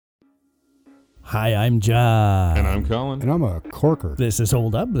Hi, I'm John. And I'm Colin. And I'm a corker. This is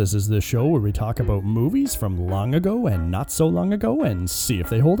Hold Up. This is the show where we talk about movies from long ago and not so long ago and see if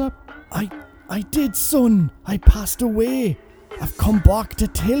they hold up. I did, son. I passed away. I've come back to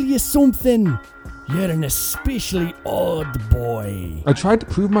tell you something. You're an especially odd boy. I tried to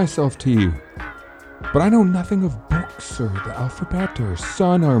prove myself to you, but I know nothing of books or the alphabet or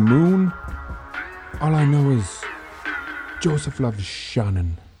sun or moon. All I know is Joseph loves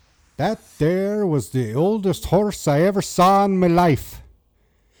Shannon. That there was the oldest horse I ever saw in my life.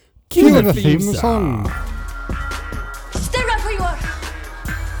 Cue Cue the the theme theme song. Stay right where you are.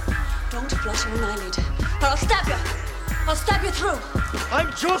 Don't flutter an eyelid, or I'll stab you. I'll stab you through.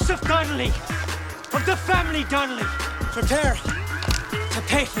 I'm Joseph Donnelly, of the family Donnelly. Prepare to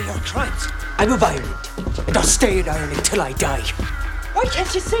pay for your crimes. I'm of Ireland, and I'll stay in Ireland till I die. Why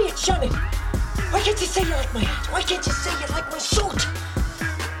can't you say it, Shannon? Why can't you say you like my hat? Why can't you say you like my suit?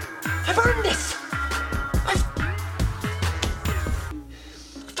 I've earned this. I've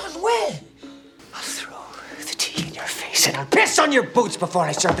done well. I'll throw the tea in your face and I'll piss on your boots before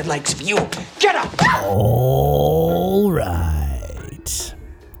I serve the likes of you. Get up! All right.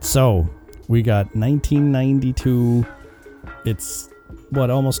 So, we got 1992. It's,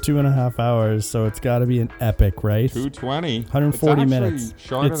 almost 2.5 hours, so it's got to be an epic, right? 220. 140 it's minutes.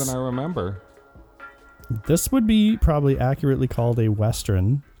 Shorter than I remember. This would be probably accurately called a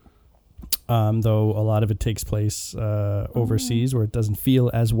Western, though a lot of it takes place overseas where it doesn't feel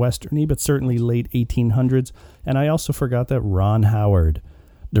as Westerny, but certainly late 1800s. And I also forgot that Ron Howard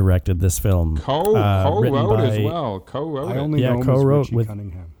directed this film. Co-wrote as well. Co-wrote I it. only know him as co-wrote Richie with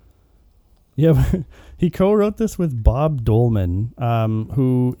Cunningham. Yeah, he co-wrote this with Bob Dolman,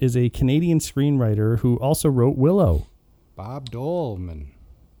 who is a Canadian screenwriter who also wrote Willow. Bob Dolman.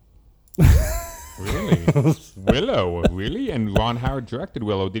 Really? Willow, really? And Ron Howard directed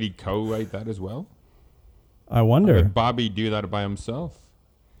Willow. Did he co-write that as well? I wonder. Or did Bobby do that by himself?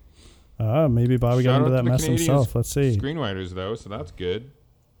 Maybe Bobby got Shout into out that to the mess Canadian himself. Let's see. Screenwriters, though, so that's good.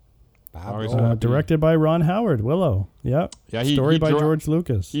 Bob Always Dolman. happy. Directed by Ron Howard, Willow. Yep. Yeah, Story by George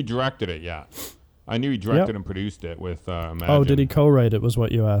Lucas. He directed it, yeah. I knew he directed and produced it with Imagine. Oh, did he co-write it was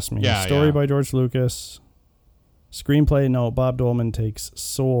what you asked me. Yeah, Story yeah. by George Lucas. Screenplay, no, Bob Dolman takes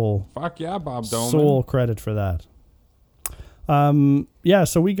sole Fuck yeah, Bob Dolman. sole credit for that.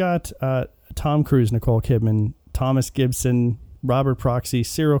 So we got Tom Cruise, Nicole Kidman, Thomas Gibson, Robert Proxy,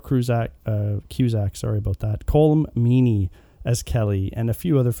 Cyril Cusack, sorry about that, Colm Meaney as Kelly, and a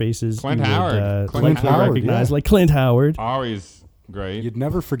few other faces Clint you Howard. would Clint likely Howard, recognize, yeah. like Clint Howard. Always great. You'd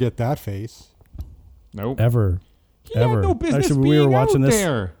never forget that face. Nope. Ever. He had no business Actually, being we were watching out this.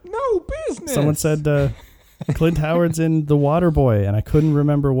 there. No business. Someone said Clint Howard's in The Waterboy, and I couldn't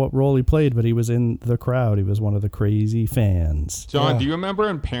remember what role he played, but he was in the crowd. He was one of the crazy fans. John, Yeah. do you remember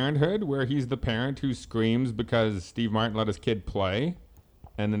in Parenthood where he's the parent who screams because Steve Martin let his kid play,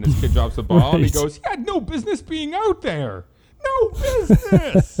 and then his kid drops the ball and he Right. goes, "He had no business being out there. No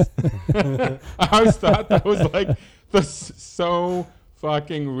business." I always thought that was like so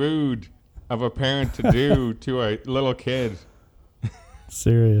fucking rude of a parent to do to a little kid.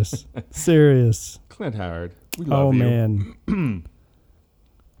 Serious. Clint Howard, we love Oh, you. man.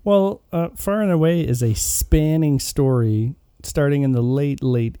 Well, Far and Away is a spanning story starting in the late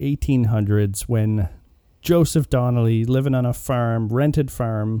 1800s when Joseph Donnelly, living on a farm, rented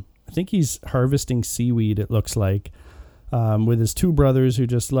farm, I think he's harvesting seaweed, it looks like, with his two brothers who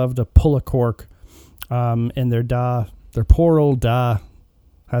just love to pull a cork, and their poor old Da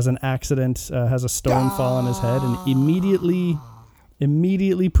has an accident, has a stone fall on his head, and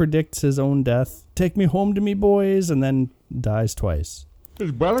immediately predicts his own death. Take me home to me, boys, and then dies twice.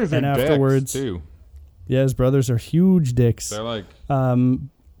 His brothers And are afterwards- dicks too. Yeah, his brothers are huge dicks. They're like, Um,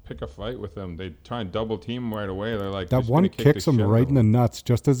 pick a fight with them. They try and double team him right away. They're like, That "Just one gonna kick kicks the him shit right out in of the nuts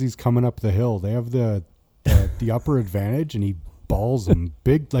just as he's coming up the hill. They have the upper advantage, and he balls him.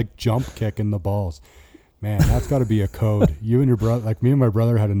 Big, jump kick in the balls. Man, that's got to be a code. You and your brother, like me and my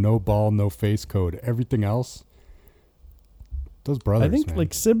brother, had a no ball, no face code. Everything else, those brothers, I think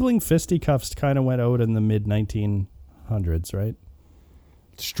man. sibling fisticuffs kind of went out in the mid 1900s, right?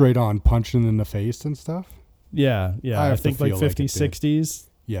 Straight on punching in the face and stuff. Yeah. I I have to think feel like it 50s, did. 60s.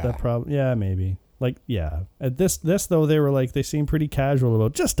 Yeah. Maybe. At this though, they were like, they seem pretty casual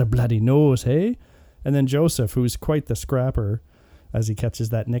about just a bloody nose, hey? And then Joseph, who's quite the scrapper, as he catches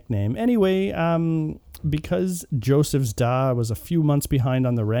that nickname. Anyway, because Joseph's Da was a few months behind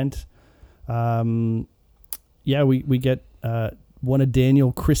on the rent, we get one of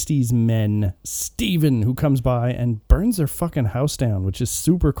Daniel Christie's men, Steven, who comes by and burns their fucking house down, which is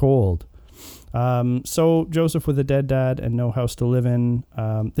super cold. So Joseph with a dead dad and no house to live in.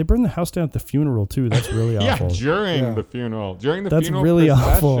 They burn the house down at the funeral too. That's really awful. During the funeral. During the That's funeral really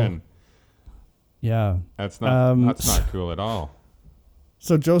procession. awful. Yeah. That's not cool at all.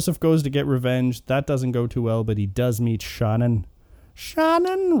 So Joseph goes to get revenge. That doesn't go too well, but he does meet Shannon.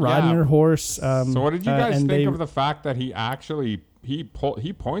 Shannon riding her horse. So what did you guys think of the fact that he actually he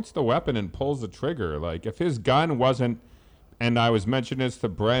points the weapon and pulls the trigger? Like if his gun wasn't, and I was mentioning this to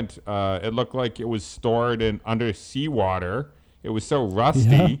Brent, it looked like it was stored under seawater. It was so rusty.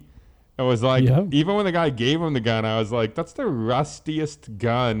 Yeah. It was like even when the guy gave him the gun, I was like, that's the rustiest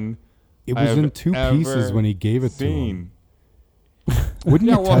gun. It was in two pieces when he gave it to him. Wouldn't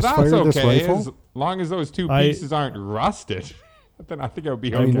you well, test that's fire okay. this rifle? As long as those two pieces aren't rusted, then I think it would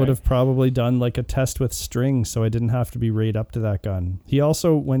be okay. I would have probably done like a test with string, so I didn't have to be right up to that gun. He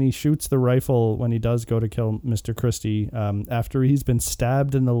also, when he shoots the rifle, when he does go to kill Mr. Christie, after he's been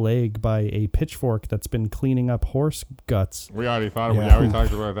stabbed in the leg by a pitchfork that's been cleaning up horse guts. We already thought we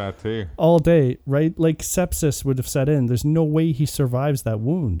talked about that too. All day, right? Like sepsis would have set in. There's no way he survives that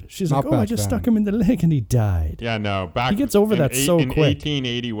wound. She's like, I just stuck him in the leg and he died. Yeah, no. He gets over that so quick. In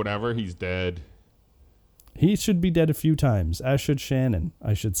 1880, whatever, he's dead. He should be dead a few times, as should Shannon,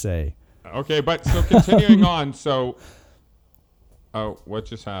 I should say. Okay, but so continuing on, so... Oh, what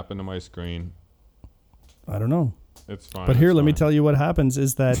just happened to my screen? I don't know. It's fine. But here, let me tell you what happens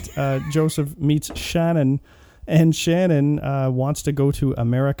is that Joseph meets Shannon, and Shannon wants to go to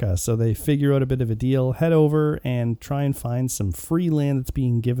America. So they figure out a bit of a deal, head over and try and find some free land that's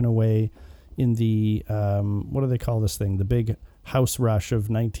being given away in the, what do they call this thing? The big house rush of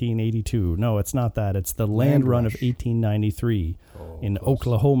 1982. No, it's not that. It's the land run of 1893 in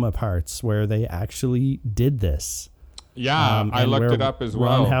Oklahoma parts where they actually did this. Yeah, I looked it up as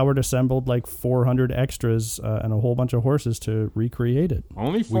well. Ron Howard assembled like 400 extras and a whole bunch of horses to recreate it.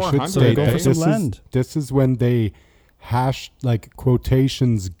 Only 400. We should say go for some land. This is when they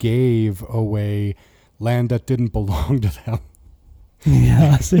quotations gave away land that didn't belong to them.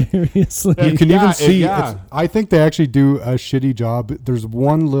 Yeah, seriously. You can even see. I think they actually do a shitty job. There's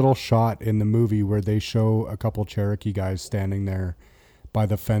one little shot in the movie where they show a couple Cherokee guys standing there by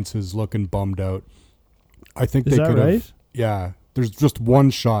the fences looking bummed out. I think they could have. Right? Yeah, there's just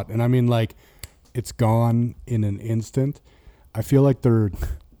one shot, and I mean, like, it's gone in an instant. I feel like they're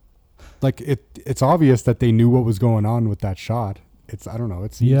like it's obvious that they knew what was going on with that shot. I don't know.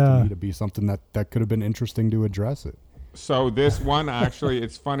 It seems to me to be something that could have been interesting to address it. So this one actually,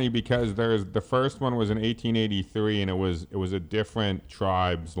 it's funny because the first one was in 1883 and it was a different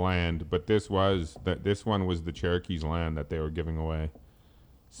tribe's land, but this one was the Cherokees' land that they were giving away.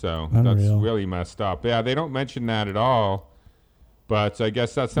 So that's really messed up. Yeah, they don't mention that at all, but I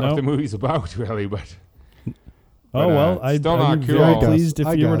guess that's not what the movie's about, really. But I'd still not cool. Very pleased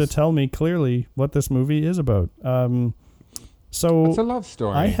if you were to tell me clearly what this movie is about. So it's a love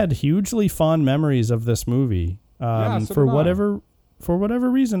story. I had hugely fond memories of this movie. For whatever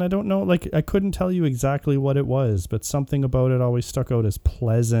reason, I don't know. Like, I couldn't tell you exactly what it was, but something about it always stuck out as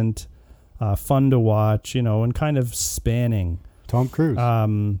pleasant, fun to watch, and kind of spanning. Tom Cruise.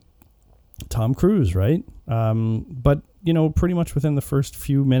 Tom Cruise, right? But, pretty much within the first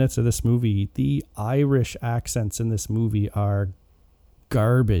few minutes of this movie, the Irish accents in this movie are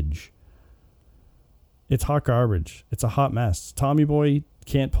garbage. It's hot garbage. It's a hot mess. Tommy Boy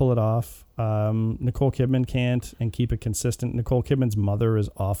can't pull it off. Nicole Kidman can't and keep it consistent. Nicole Kidman's mother is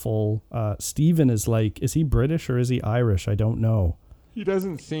awful. Steven is he British or is he Irish? I don't know. He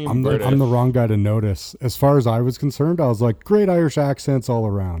doesn't seem British. I'm the wrong guy to notice. As far as I was concerned, I was like, great Irish accents all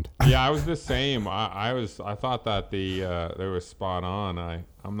around. Yeah, I was the same. I thought that they were spot on.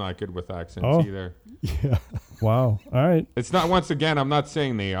 I'm not good with accents either. Yeah. Wow. All right. It's not, once again, I'm not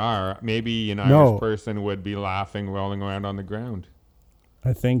saying they are. Maybe an Irish person would be laughing, rolling around on the ground.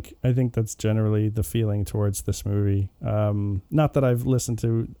 I think that's generally the feeling towards this movie. Not that I've listened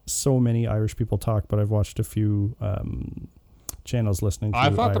to so many Irish people talk, but I've watched a few channels listening to Irish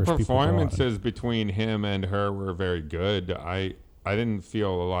people. I thought the performances between him and her were very good. I didn't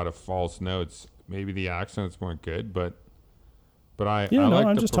feel a lot of false notes. Maybe the accents weren't good, but I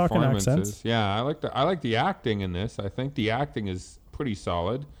like the performances. Yeah, I like the acting in this. I think the acting is pretty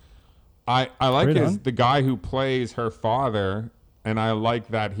solid. I like the guy who plays her father. And I like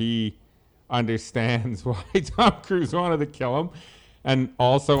that he understands why Tom Cruise wanted to kill him and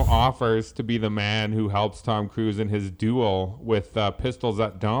also offers to be the man who helps Tom Cruise in his duel with Pistols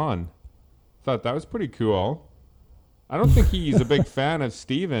at Dawn. Thought that was pretty cool. I don't think he's a big fan of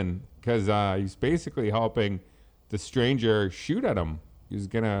Steven because he's basically helping the stranger shoot at him. He's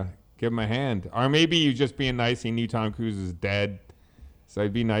going to give him a hand. Or maybe he's just being nice. He knew Tom Cruise is dead. So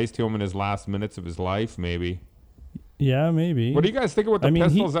I'd be nice to him in his last minutes of his life, maybe. Yeah, maybe. What do you guys think about the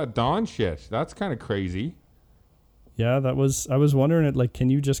pistols at dawn shit? That's kind of crazy. Yeah, I was wondering it. Like, can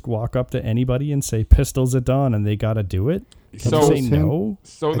you just walk up to anybody and say pistols at dawn, and they got to do it? Can you say no?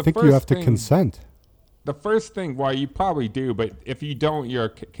 So I think you have to consent. The first thing, well, you probably do, but if you don't, you're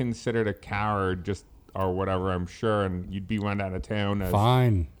considered a coward, just or whatever, I'm sure, and you'd be run out of town as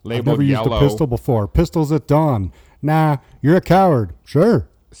fine. Labeled I've never yellow. used a pistol before. Pistols at dawn. Nah, you're a coward. Sure.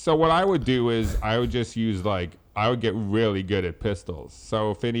 So what I would do is I would just use I would get really good at pistols. So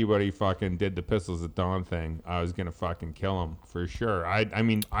if anybody fucking did the pistols at dawn thing, I was gonna fucking kill them for sure. I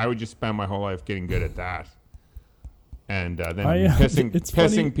mean, I would just spend my whole life getting good at that, and then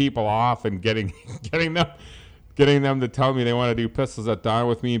pissing people off and getting them to tell me they want to do pistols at dawn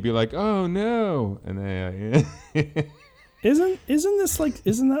with me and be like, oh no, and then Isn't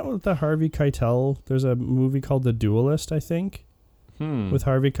that what the Harvey Keitel? There's a movie called The Duelist, I think. With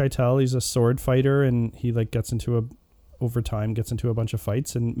Harvey Keitel, he's a sword fighter, and he gets into a bunch of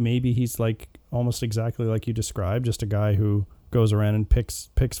fights, and maybe he's almost exactly like you described, just a guy who goes around and picks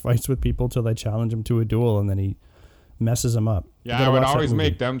fights with people till they challenge him to a duel, and then he messes them up. Yeah, I would always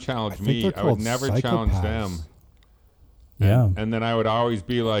make them challenge me. I would never challenge them. Yeah, and then I would always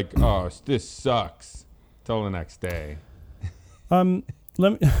be like, "Oh, this sucks," till the next day. Let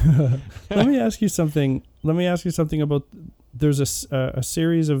me ask you something. Let me ask you something about. There's a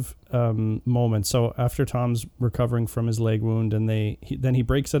series of moments. So after Tom's recovering from his leg wound, and then he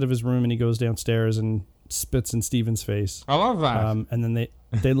breaks out of his room and he goes downstairs and spits in Steven's face. I love that. And then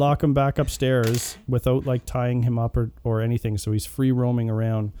they lock him back upstairs without tying him up or anything. So he's free roaming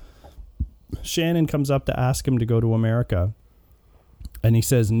around. Shannon comes up to ask him to go to America, and he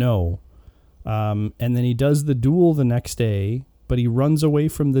says no. And then he does the duel the next day, but he runs away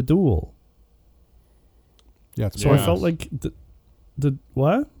from the duel. Yeah, I felt like the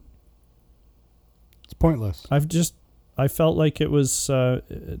what? It's pointless. I felt like it was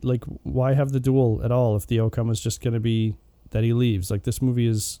why have the duel at all if the outcome is just going to be that he leaves? This movie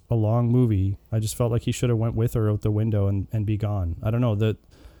is a long movie. I just felt like he should have went with her out the window and be gone. I don't know that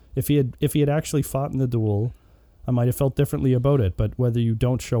if he had actually fought in the duel, I might have felt differently about it. But whether you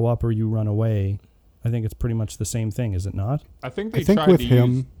don't show up or you run away, I think it's pretty much the same thing, is it not? I think tried to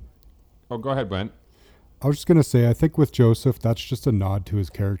use. Oh, go ahead, Brent. I was just going to say, I think with Joseph, that's just a nod to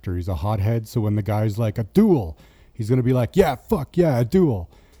his character. He's a hothead, so when the guy's like, a duel, he's going to be like, yeah, fuck yeah, a duel.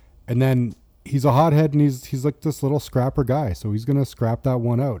 And then he's a hothead, and he's like this little scrapper guy, so he's going to scrap that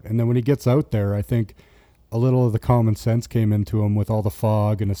one out. And then when he gets out there, I think a little of the common sense came into him with all the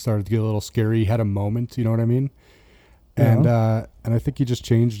fog, and it started to get a little scary. He had a moment, you know what I mean? Yeah. And I think he just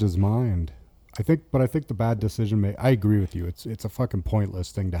changed his mind. I think the bad decision I agree with you. It's a fucking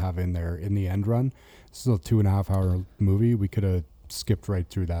pointless thing to have in there in the end run. This is a 2.5 hour movie. We could have skipped right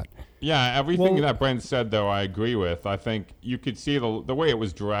through that. Yeah, everything that Brent said though, I agree with. I think you could see the way it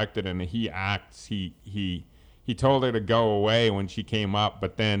was directed, and he acts. He told her to go away when she came up,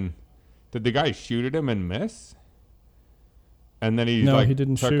 but then did the guy shoot at him and miss? And then he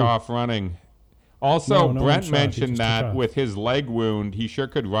didn't took shoot. off running. Also, Brent mentioned that with his leg wound, he sure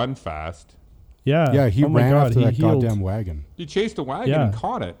could run fast. Yeah, he ran after that goddamn wagon. He chased a wagon and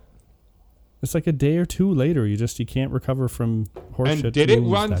caught it. It's like a day or two later. You can't recover from horseshit. And did it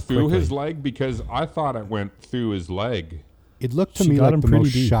run through his leg? Because I thought it went through his leg. It looked to me like the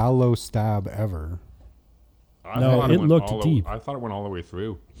most shallow stab ever. No, it looked deep. I thought it went all the way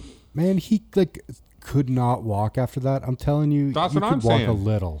through. Man, he could not walk after that. I'm telling you, that's you what could I'm walk saying. A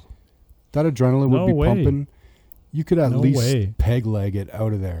little. That adrenaline would be pumping. You could at least peg leg it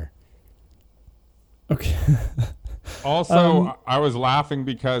out of there. Okay. Also, I was laughing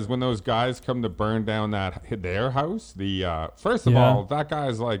because when those guys come to burn down their house, first of all, that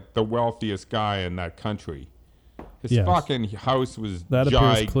guy's like the wealthiest guy in that country. His fucking house was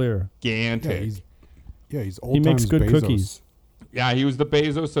gigantic. Yeah, he's old. He makes good Bezos. cookies. Yeah, he was the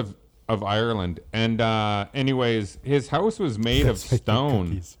Bezos of Ireland. And anyways, his house was made of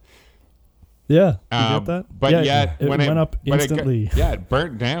stone. Yeah, you get that? But yet, it went up instantly. It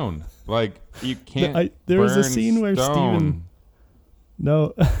burnt down. Like, you can't. There was a scene where Steven.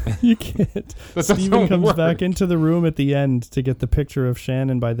 No, you can't. Steven comes back into the room at the end to get the picture of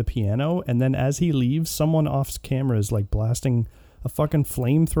Shannon by the piano, and then as he leaves, someone off camera is blasting a fucking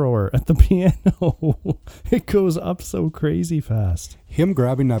flamethrower at the piano. It goes up so crazy fast. Him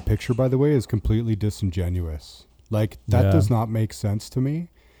grabbing that picture, by the way, is completely disingenuous. That does not make sense to me.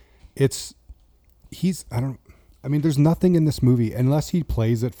 There's nothing in this movie, unless he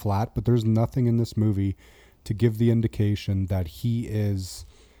plays it flat, but there's nothing in this movie to give the indication that he is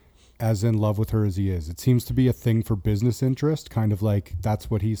as in love with her as he is. It seems to be a thing for business interest, kind of like that's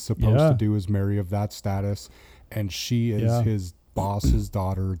what he's supposed to do, is marry of that status. And she is his boss's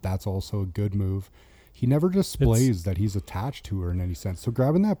daughter. That's also a good move. He never displays that he's attached to her in any sense. So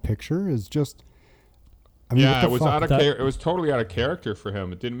grabbing that picture is just... I mean, yeah, it was it was totally out of character for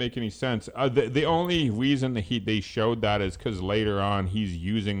him. It didn't make any sense. The only reason that they showed that is because later on he's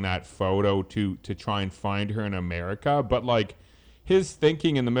using that photo to try and find her in America. But like his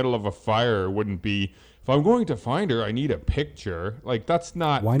thinking in the middle of a fire wouldn't be, if I'm going to find her, I need a picture. Like that's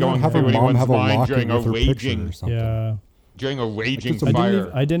not going through anyone's mind during a raging during a raging fire.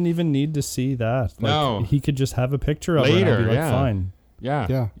 I didn't even need to see that. Like, no, he could just have a picture of her and be like, fine.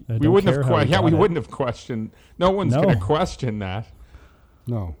 Yeah. We wouldn't have questioned. No one's going to question that.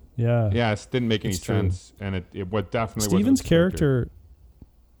 No. Yeah. Yeah, it didn't make any sense. And it definitely Steven's character,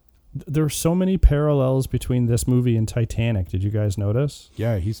 there are so many parallels between this movie and Titanic. Did you guys notice?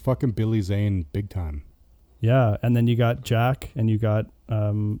 Yeah, he's fucking Billy Zane big time. Yeah, and then you got Jack, and you got,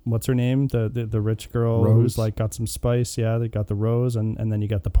 what's her name? The rich girl Rose. Who's like got some spice. Yeah, they got the Rose, and then you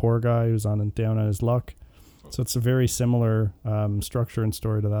got the poor guy who's down on his luck. So it's a very similar structure and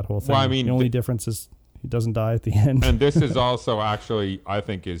story to that whole thing. Well, I mean, the only difference is he doesn't die at the end. And this is also actually, I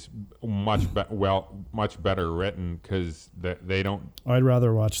think, is much better written because they don't. I'd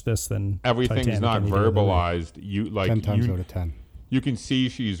rather watch this than everything's Titanic not verbalized. You like 10 times out of 10. You can see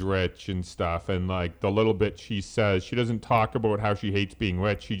she's rich and stuff, and like the little bit she says, she doesn't talk about how she hates being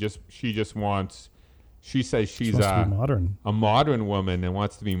rich. She just wants. She says she's a modern woman and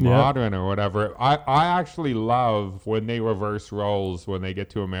wants to be modern or whatever. I actually love when they reverse roles when they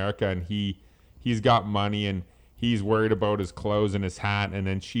get to America and he's got money and he's worried about his clothes and his hat, and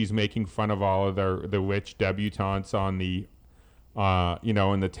then she's making fun of all of the rich debutantes on the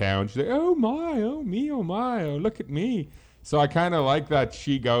in the town. She's like, oh my, oh me, oh my, oh look at me. So I kind of like that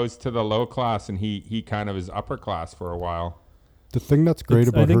she goes to the low class and he kind of is upper class for a while. The thing that's great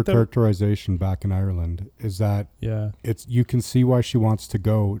about her characterization back in Ireland is that it's you can see why she wants to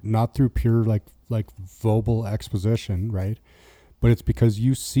go, not through pure like verbal exposition, right? But it's because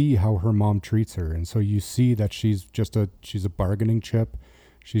you see how her mom treats her, and so you see that she's a bargaining chip.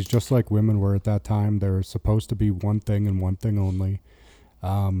 She's just like women were at that time. They're supposed to be one thing and one thing only.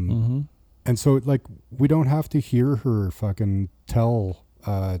 And so like we don't have to hear her fucking tell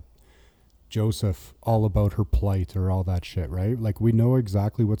Joseph all about her plight or all that shit, right? Like we know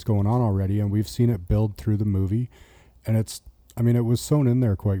exactly what's going on already, and we've seen it build through the movie, and it was sewn in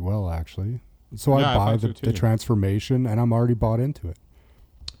there quite well actually. So I buy the transformation, and I'm already bought into it.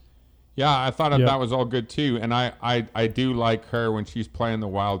 Yeah, I thought that was all good too, and I do like her when she's playing the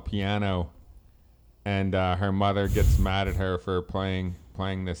wild piano, and her mother gets mad at her for playing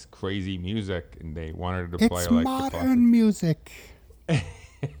this crazy music, and they want her to play like modern music.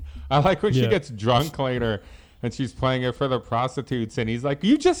 I like when she gets drunk later and she's playing it for the prostitutes and he's like,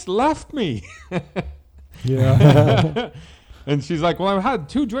 you just left me. Yeah. And she's like, well, I've had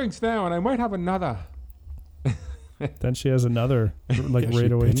 2 drinks now and I might have another. Then she has another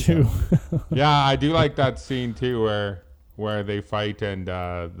right away too. Yeah, I do like that scene too where they fight and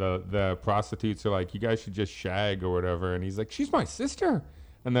the prostitutes are like, you guys should just shag or whatever. And he's like, she's my sister.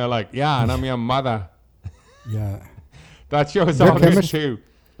 And they're like, yeah, and I'm your mother. Yeah. That shows all good too.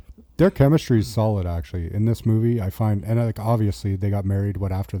 Their chemistry is solid, actually, in this movie. I find, and like obviously they got married.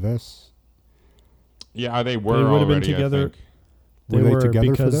 After this? Yeah, they would have been together. I think. Were they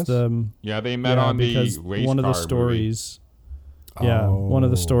together for this? They met on the race one of the stories. Movie. Yeah, one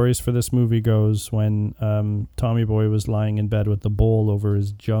of the stories for this movie goes when Tommy Boy was lying in bed with the bowl over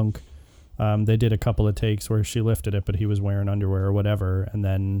his junk. They did a couple of takes where she lifted it, but he was wearing underwear or whatever, and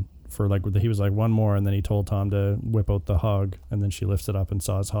then. He was like one more, and then he told Tom to whip out the hog, and then she lifts it up and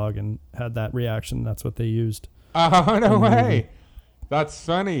saw his hog and had that reaction. That's what they used. Oh, no way. That's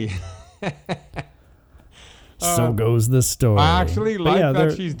funny. So goes the story. I actually like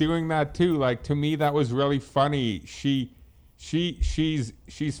that she's doing that too. Like to me, that was really funny. She's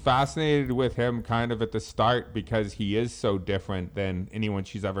fascinated with him kind of at the start because he is so different than anyone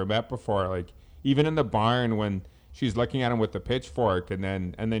she's ever met before. Like even in the barn when she's looking at him with the pitchfork, and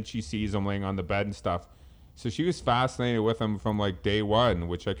then she sees him laying on the bed and stuff. So she was fascinated with him from like day one,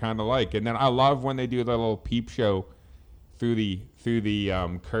 which I kind of like. And then I love when they do the little peep show through the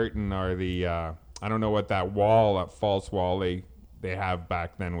curtain or the I don't know what that wall, that false wall they have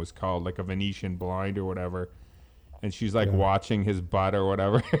back then was called, like a Venetian blind or whatever. And she's like watching his butt or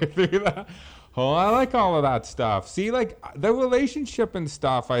whatever through that. Oh, I like all of that stuff. See, like the relationship and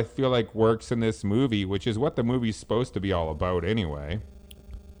stuff I feel like works in this movie, which is what the movie's supposed to be all about anyway.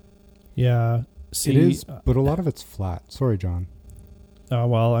 Yeah. See, it is, but a lot of it's flat. Sorry, John.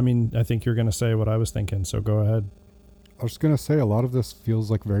 Well, I mean, I think you're going to say what I was thinking, so go ahead. I was going to say a lot of this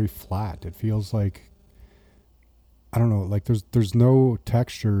feels like very flat. It feels like, I don't know, like there's no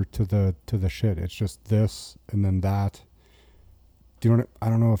texture to the shit. It's just this and then that. Do you know what I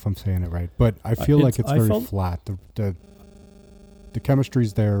don't know if I'm saying it right, but I feel like it's very flat. The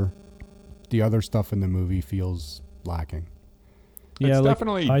chemistry's there. The other stuff in the movie feels lacking. Yeah, it's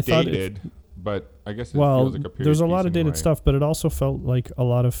definitely dated, but I guess it feels like a period. There's a lot of dated stuff, but it also felt like a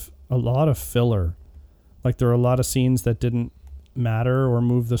lot of filler. Like there are a lot of scenes that didn't matter or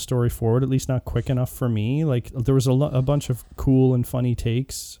move the story forward, at least not quick enough for me. Like there was a bunch of cool and funny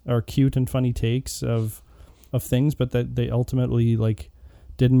takes, or cute and funny takes of things, but that they ultimately like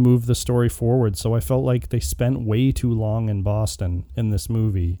didn't move the story forward. So I felt like they spent way too long in Boston in this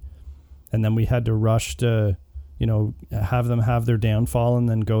movie, and then we had to rush to, you know, have them have their downfall and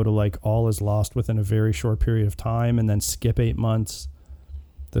then go to like all is lost within a very short period of time and then skip 8 months.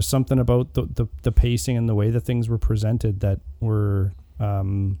 There's something about the pacing and the way that things were presented that were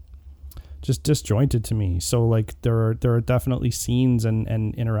just disjointed to me. So like there are definitely scenes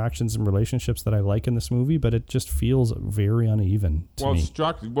and interactions and relationships that I like in this movie, but it just feels very uneven to me.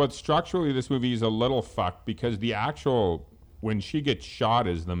 Structurally this movie is a little fucked because the actual, when she gets shot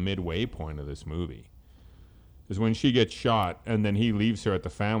is the midway point of this movie. Is when she gets shot and then he leaves her at the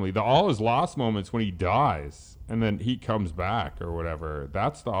family. The all is lost moments when he dies and then he comes back or whatever.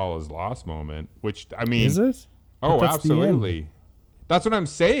 That's the all is lost moment, which I mean. Is it? Oh, absolutely. That's what I'm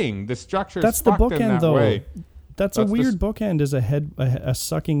saying. The structure is that's the fucked bookend, in that though. way. That's a weird bookend. Is a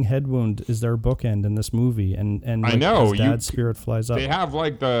sucking head wound is their bookend in this movie, and like I know his dad's spirit flies up. They have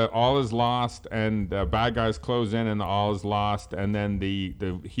like the all is lost, and the bad guys close in, and the all is lost, and then the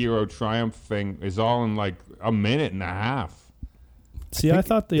hero triumph thing is all in like a minute and a half. See, I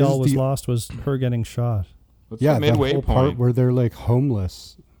thought the all was lost was her getting shot. That's the midway that whole point part where they're like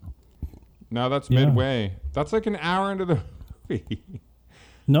homeless. No, that's midway. That's like an hour into the movie.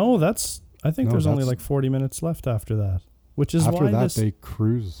 No, I think there's only like 40 minutes left after that, which is after why that they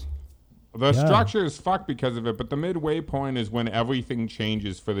cruise. The structure is fucked because of it, but the midway point is when everything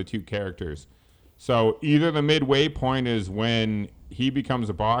changes for the two characters. So either the midway point is when he becomes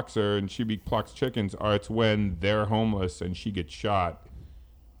a boxer and she plucks chickens, or it's when they're homeless and she gets shot.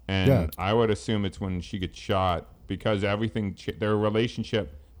 And I would assume it's when she gets shot because everything, their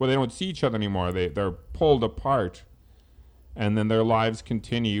relationship, well, they don't see each other anymore. They're pulled apart. And then their lives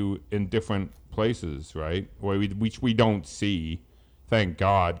continue in different places, right? Which we don't see, thank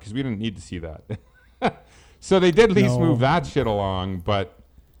God, because we didn't need to see that. So they did at least move that shit along, but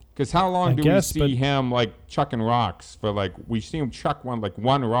because how long do we see him like chucking rocks for like we see him chuck one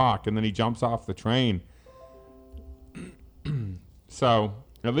rock and then he jumps off the train. So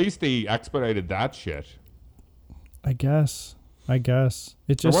at least they expedited that shit. I guess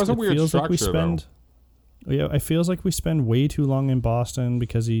it just there was a weird feels structure, like we spend. Yeah, it feels like we spend way too long in Boston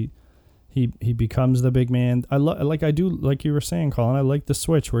because he becomes the big man. I do like you were saying, Colin. I like the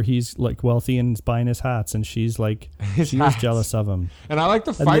switch where he's like wealthy and he's buying his hats, and she's like she's jealous of him. And I like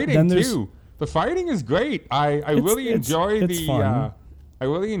the fighting too. The fighting is great. I really enjoy I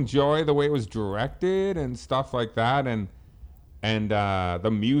really enjoy the way it was directed and stuff like that, and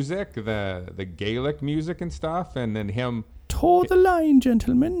the music, the Gaelic music and stuff, and then him. Toe the line,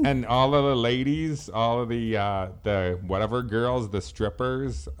 gentlemen. And all of the ladies, all of the whatever girls, the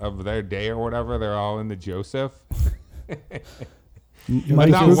strippers of their day or whatever, they're all in the Joseph. The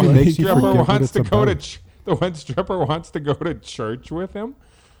one stripper wants to go to church with him.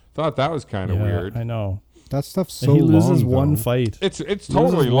 Thought that was kind of weird. I know. That stuff's so long. He loses one fight. It's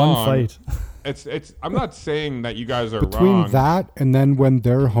totally long. One fight. It's. I'm not saying that you guys are between wrong. that and then when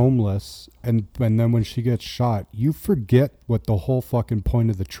they're homeless and then when she gets shot, you forget what the whole fucking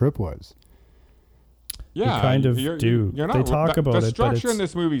point of the trip was. Yeah, you kind of do. You're not, they talk about it. The structure in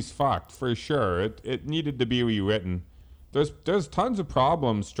this movie's fucked for sure. It needed to be rewritten. There's tons of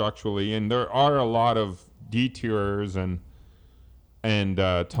problems structurally, and there are a lot of detours and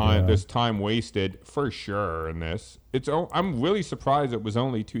time. There's time wasted for sure in this. I'm really surprised it was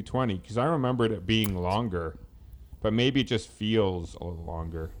only 220 because I remembered it being longer, but maybe it just feels a little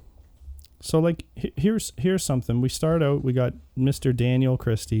longer. So like here's something. We start out. We got Mr. Daniel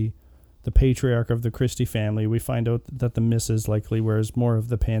Christie, the patriarch of the Christie family. We find out that the missus likely wears more of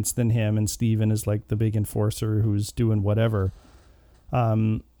the pants than him, and Stephen is like the big enforcer who's doing whatever.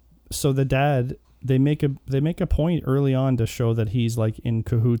 So the dad. They make a point early on to show that he's like in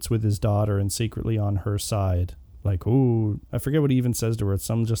cahoots with his daughter and secretly on her side. Like, ooh, I forget what he even says to her. It's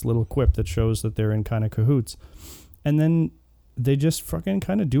some just little quip that shows that they're in kind of cahoots. And then they just fucking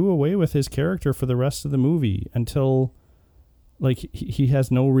kind of do away with his character for the rest of the movie until Like he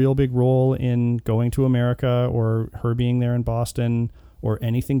has no real big role in going to America or her being there in Boston or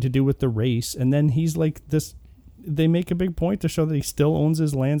anything to do with the race. And then he's like this. They make a big point to show that he still owns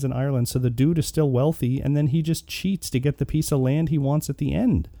his lands in Ireland. So the dude is still wealthy, and then he just cheats to get the piece of land he wants at the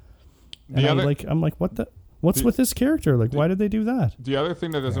end. And I'm like, what's with this character? Like, why did they do that? The other thing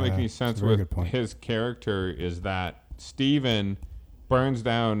that doesn't make any sense with his character is that Stephen burns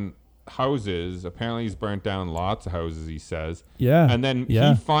down houses. Apparently he's burnt down lots of houses, he says. Yeah. And then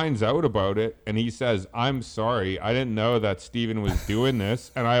he finds out about it, and he says, I'm sorry. I didn't know that Stephen was doing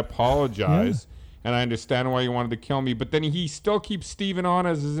this, and I apologize. And I understand why you wanted to kill me. But then he still keeps Stephen on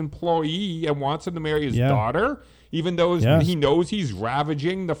as his employee and wants him to marry his daughter, even though he knows he's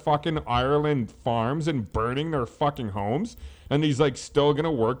ravaging the fucking Ireland farms and burning their fucking homes. And he's like still going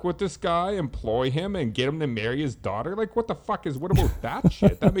to work with this guy, employ him, and get him to marry his daughter. Like, what about that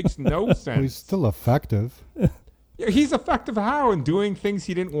shit? That makes no sense. Well, he's still effective. Yeah, he's effective how? In doing things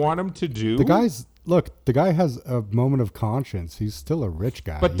he didn't want him to do? The guy has a moment of conscience. He's still a rich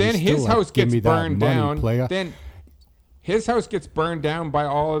guy. But then his house gets burned down. Then his house gets burned down by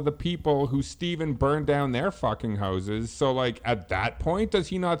all of the people who Stephen burned down their fucking houses. So, like, at that point, does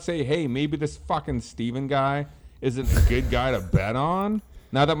he not say, hey, maybe this fucking Stephen guy isn't a good guy to bet on?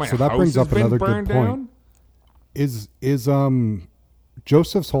 Now that my house has been burned down? Is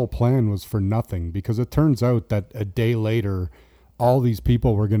Joseph's whole plan was for nothing, because it turns out that a day later, all these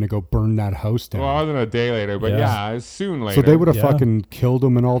people were going to go burn that house down. Well, it wasn't a day later, but it was soon later. So they would have fucking killed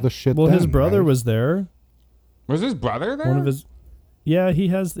him and all this shit. Well, his brother was there. Was his brother there? One of his. Yeah,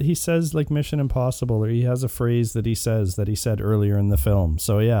 he says like Mission Impossible, or he has a phrase that he said earlier in the film.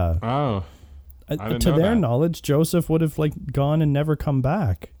 So yeah. Oh. To their knowledge, Joseph would have like gone and never come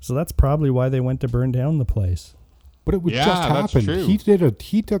back. So that's probably why they went to burn down the place. But it would just happen.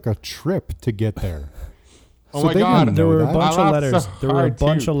 He took a trip to get there. Oh, so my God! There were a bunch of letters. There were a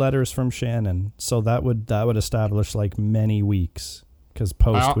bunch of letters from Shannon. So that would establish like many weeks, because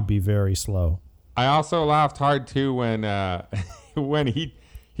post would be very slow. I also laughed hard too when when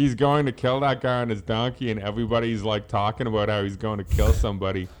he's going to kill that guy on his donkey, and everybody's like talking about how he's going to kill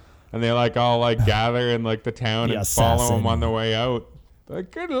somebody, and they like all like gather in like the town and follow him on the way out. They're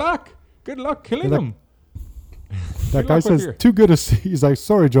like, good luck killing him. That guy says, too good he's like,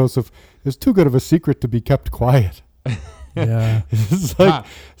 sorry, Joseph, it's too good of a secret to be kept quiet. Yeah. It's like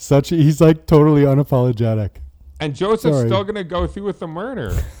he's like totally unapologetic. And Joseph's still going to go through with the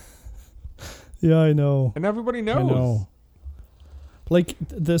murder. Yeah, I know. And everybody knows. I know. Like,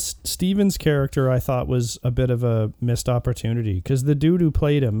 this Stevens character, I thought was a bit of a missed opportunity, because the dude who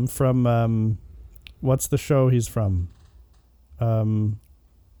played him from, what's the show he's from? Come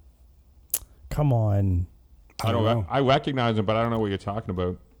on. I don't know. I recognize him, but I don't know what you're talking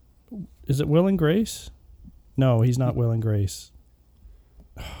about. Is it Will and Grace? No, he's not Will and Grace.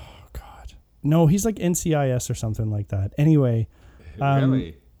 Oh, God. No, he's like NCIS or something like that. Anyway.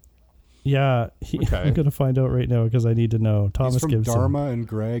 Really? Yeah. I'm going to find out right now because I need to know. Thomas he's from Gibson. Dharma and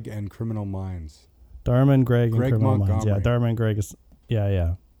Greg and Criminal Minds. Dharma and Greg and Criminal Montgomery. Minds. Yeah, Dharma and Greg is...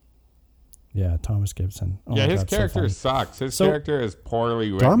 Yeah. Yeah, Thomas Gibson. Oh yeah, his character sucks. His character is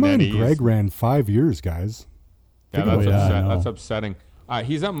poorly written. Dharma and Greg ran 5 years, guys. Yeah, that's upsetting.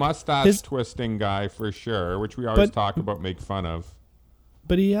 He's a mustache twisting guy for sure, which we always talk about, make fun of.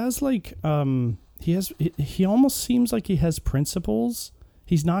 But he has like he almost seems like he has principles.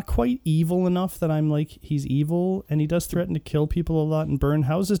 He's not quite evil enough that I'm like he's evil, and he does threaten to kill people a lot and burn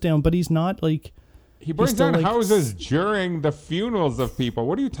houses down, but he's not like he burns down houses during the funerals of people.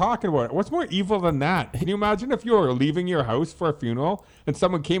 What are you talking about? What's more evil than that? Can you imagine if you were leaving your house for a funeral and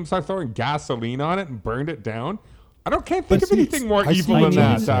someone came and started throwing gasoline on it and burned it down? Can't think of anything more evil than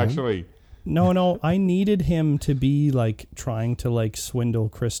that, actually. No, I needed him to be like trying to like swindle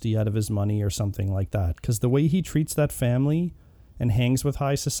Christie out of his money or something like that, because the way he treats that family and hangs with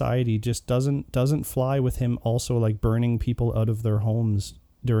high society just doesn't fly with him also like burning people out of their homes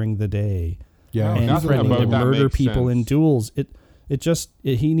during the day. Yeah, and threatening to murder people in duels.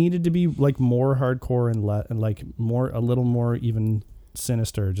 He needed to be like more hardcore and like a little more even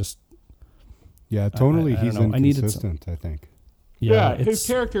sinister. Just tonally he's inconsistent. I think. Yeah, his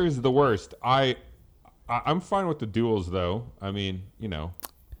character is the worst. I'm fine with the duels though. I mean,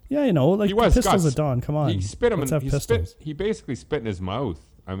 Yeah, like the Pistols at Dawn. Come on, he spit him. He basically spit in his mouth.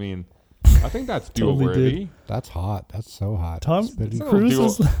 I mean, I think that's duel worthy. That's hot. That's so hot. Tom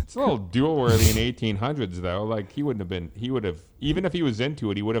Cruise it's a little duel worthy in 1800s though. Like he would have even if he was into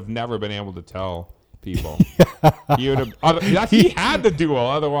it, he would have never been able to tell people. He would have. He had the duel.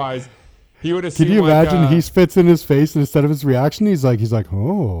 Otherwise, He would have Can seen. you like, imagine? He spits in his face, and instead of his reaction, he's like,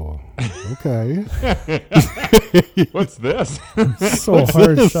 "Oh, okay." What's this? So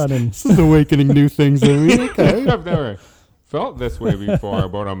hard this? shut in. This is awakening new things in me. Okay. I've never felt this way before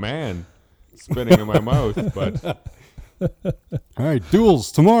about a man spitting in my mouth, but All right,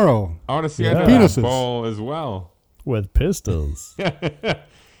 duels tomorrow. I want to see Yeah. another Penises. bowl as well. With pistols.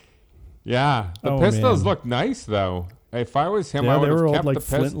 Yeah, the Oh, pistols man. look nice though. If I was him, Yeah, I they would were have old, kept like, the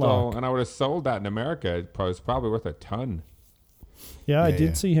pistol flintlock. and I would have sold that in America. It was probably worth a ton. Yeah, I Yeah, did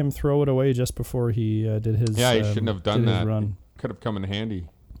yeah. see him throw it away just before he did his. Yeah, he shouldn't have done did his that. Run. Could have come in handy.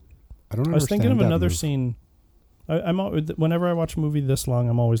 I don't. I was thinking of understand that another move. scene. Whenever I watch a movie this long,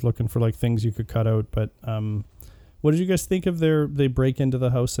 I'm always looking for like things you could cut out. But what did you guys think of they break into the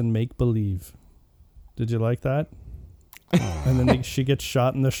house and make believe? Did you like that? And then she gets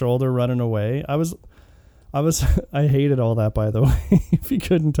shot in the shoulder running away. I hated all that, by the way. If you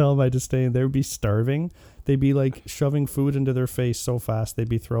couldn't tell by just staying there, be starving. They'd be like shoving food into their face so fast they'd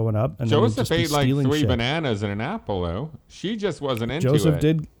be throwing up. And then they'd Joseph just be ate like stealing 3 shit. bananas and an apple though. She just wasn't into Joseph it.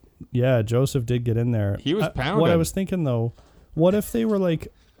 did. Yeah, Joseph did get in there. He was What I pounding. was thinking though, what if they were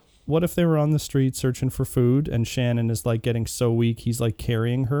on the street searching for food and Shannon is like getting so weak he's like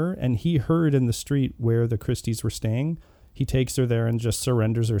carrying her and he heard in the street where the Christies were staying. He takes her there and just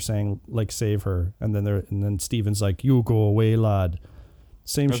surrenders her, saying like save her. And then Steven's like, you go away, lad.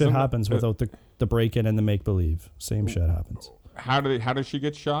 Same shit Doesn't- happens without the break in and the make believe. Same shit happens. How does she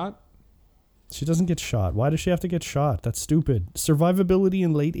get shot? She doesn't get shot. Why does she have to get shot? That's stupid. Survivability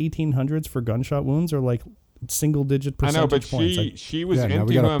in late 1800s for gunshot wounds are like single digit I know, percentage but points. Like, she was Yeah, now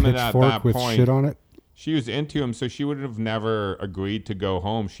we into got a him at pitchfork that with point. shit on it. She was into him, so she would have never agreed to go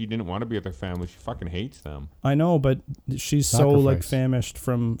home. She didn't want to be with her family. She fucking hates them. I know, but she's so like Sacrifice. famished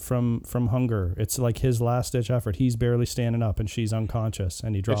from hunger. It's like his last ditch effort. He's barely standing up, and she's unconscious,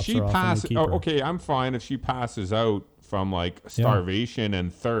 and he If drops she her off. passes, And we keep her. okay, I'm fine if she passes out from like starvation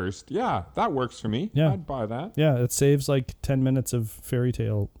and thirst. Yeah, that works for me. Yeah. I'd buy that. Yeah, it saves like 10 minutes of fairy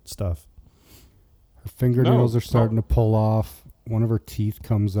tale stuff. Her fingernails No, are starting to pull off. One of her teeth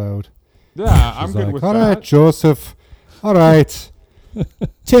comes out. Yeah, I'm She's good like, with all that. right, Joseph. All right.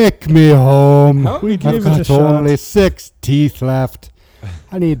 Take me home. Help me We I've gave it a got shot. only 6 teeth left.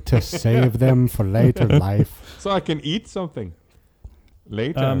 I need to save them for later life. So I can eat something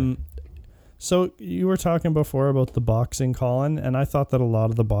later. So you were talking before about the boxing, Colin, and I thought that a lot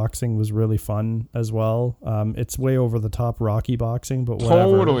of the boxing was really fun as well. It's way over the top Rocky boxing, but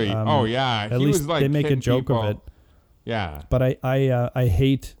whatever. Totally. Oh yeah. At He least was like they make a hitting joke people. of it. Yeah. But I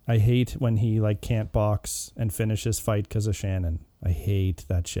hate when he like can't box and finish his fight because of Shannon. I hate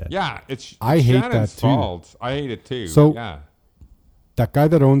that shit. Yeah. It's I hate Shannon's that, too. fault. I hate it too. So- yeah. That guy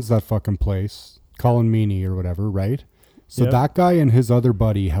that owns that fucking place, Colin Meaney or whatever, right? So Yep. that guy and his other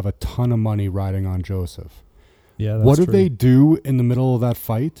buddy have a ton of money riding on Joseph. Yeah. That's What do true. they do in the middle of that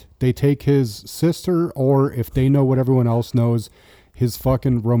fight? They take his sister, or if they know what everyone else knows, his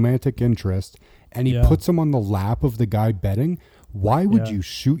fucking romantic interest, and he Yeah. puts him on the lap of the guy betting. Why would Yeah. you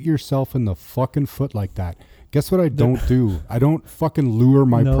shoot yourself in the fucking foot like that? Guess what I don't do? I don't fucking lure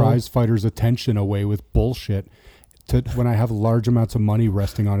my No. prize fighter's attention away with bullshit when I have large amounts of money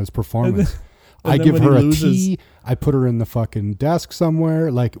resting on his performance. and I then give when her he a loses- tea. I put her in the fucking desk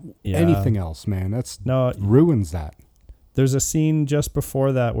somewhere. Like Yeah. anything else, man. That's No, ruins that. there's a scene just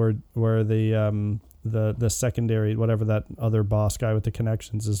before that where the secondary, whatever, that other boss guy with the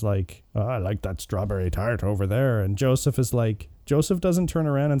connections is like, oh, I like that strawberry tart over there, and Joseph doesn't turn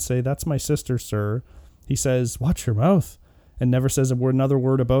around and say, that's my sister, sir. He says, watch your mouth, and never says another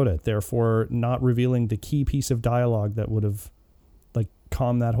word about it, therefore not revealing the key piece of dialogue that would have like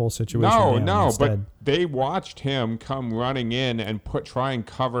calmed that whole situation down. No, Instead, but they watched him come running in and try and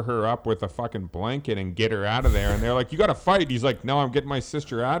cover her up with a fucking blanket and get her out of there. And they're like, you got to fight. He's like, no, I'm getting my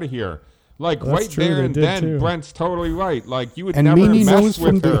sister out of here. Like That's right true, there they and did then, too. Brent's totally right. Like you would And never Meaney mess knows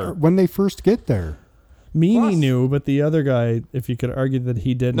from with her. when they first get there. Meany Plus- knew, but the other guy, if you could argue that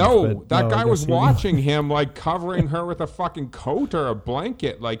he didn't. No, but that no, I guy guess was he knew. watching him, like covering her with a fucking coat or a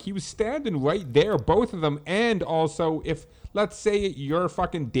blanket. Like he was standing right there, both of them. And also, if let's say you're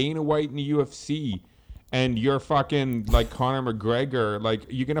fucking Dana White in the UFC and you're fucking like Conor McGregor, like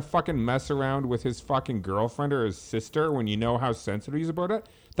you're gonna fucking mess around with his fucking girlfriend or his sister when you know how sensitive he's about it.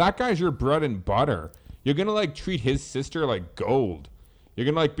 That guy's your bread and butter. You're gonna like treat his sister like gold. You're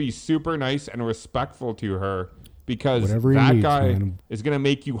gonna like be super nice and respectful to her because Whatever he that needs, guy man. is gonna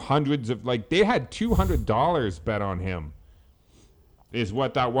make you hundreds of like they had $200 bet on him. Is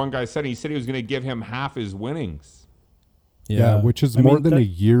what that one guy said. He said he was gonna give him half his winnings. Yeah, which is I more mean, than that- a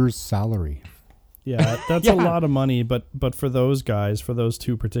year's salary. Yeah, that's a lot of money, but for those guys, for those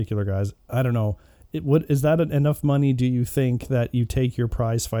two particular guys, I don't know. Is that enough money, do you think, that you take your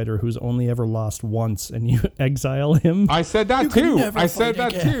prize fighter who's only ever lost once and you exile him? I said that too. I said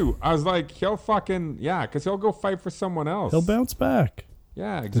that too. I was like, he'll fucking, because he'll go fight for someone else. He'll bounce back.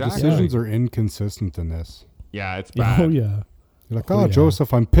 Yeah, The exactly. decisions are inconsistent in this. Yeah, it's bad. Oh, yeah. You're like,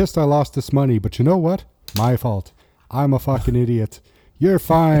 Joseph, I'm pissed I lost this money, but you know what? My fault. I'm a fucking idiot. You're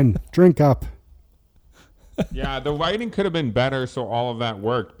fine. Drink up. Yeah, the writing could have been better, so all of that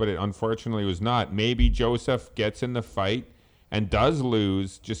worked, but it unfortunately was not. Maybe Joseph gets in the fight and does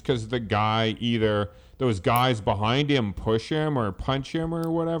lose just because the guy, either those guys behind him push him or punch him or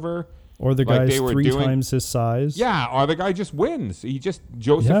whatever. Or the guy's three times his size. Yeah, or the guy just wins.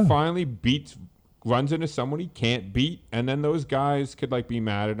 Joseph finally runs into someone he can't beat, and then those guys could like be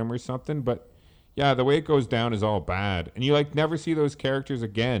mad at him or something. But yeah, the way it goes down is all bad, and you like never see those characters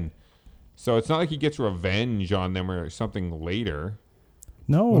again. So it's not like he gets revenge on them or something later.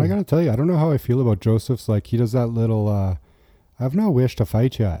 No. But I gotta tell you, I don't know how I feel about Joseph's. Like, he does that little, I have no wish to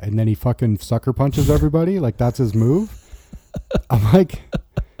fight you, and then he fucking sucker punches everybody. Like, that's his move. I'm like,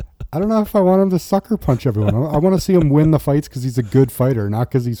 I don't know if I want him to sucker punch everyone. I want to see him win the fights because he's a good fighter, not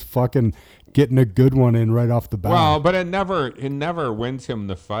because he's fucking getting a good one in right off the bat. Well, but it never wins him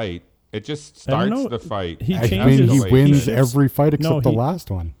the fight. It just starts the fight. He wins every fight except the last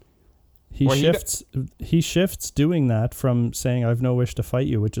one. He shifts doing that from saying I've no wish to fight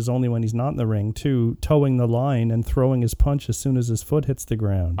you, which is only when he's not in the ring, to towing the line and throwing his punch as soon as his foot hits the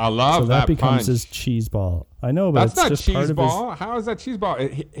ground. I love that becomes punch. his cheese ball. I know, but that's not just cheese part ball. Of How is that cheese ball?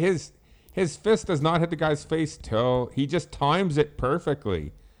 His fist does not hit the guy's face till he just times it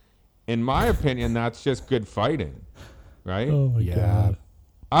perfectly. In my opinion, that's just good fighting, right? Oh my god.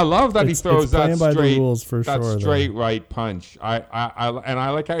 I love that he throws that straight though. right punch. I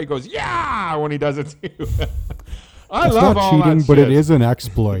like how he goes, yeah, when he does it too. I love all cheating, that but shit. it is an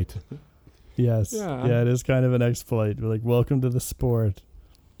exploit. Yes. Yeah, it is kind of an exploit. We're like, welcome to the sport.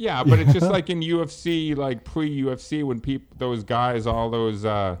 Yeah, but it's just like in UFC, like pre-UFC, when those guys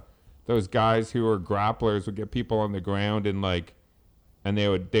who were grapplers would get people on the ground and they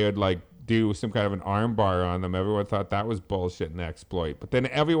would like do some kind of an arm bar on them. Everyone thought that was bullshit and exploit, but then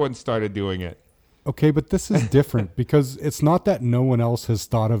everyone started doing it. Okay, but this is different because it's not that no one else has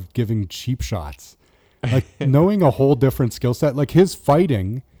thought of giving cheap shots. Like knowing a whole different skill set, like his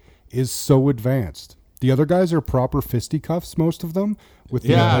fighting is so advanced. The other guys are proper fisticuffs, most of them, with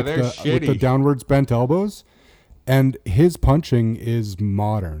with the downwards bent elbows. And his punching is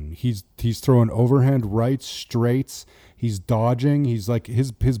modern. He's throwing overhand rights, straights. He's dodging. He's like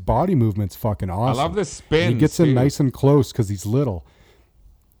his body movement's fucking awesome. I love the spins. He gets in nice and close because he's little.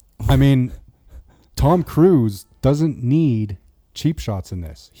 I mean, Tom Cruise doesn't need cheap shots in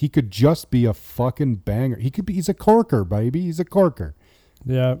this. He could just be a fucking banger. He's a corker, baby. He's a corker.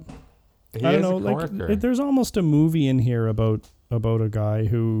 Yeah. I don't know. There's almost a movie in here about a guy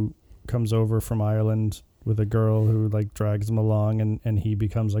who comes over from Ireland with a girl who like drags him along and he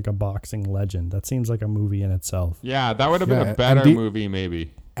becomes like a boxing legend. That seems like a movie in itself. Yeah, that would have been a better movie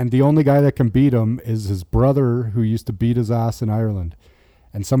maybe. And the only guy that can beat him is his brother who used to beat his ass in Ireland.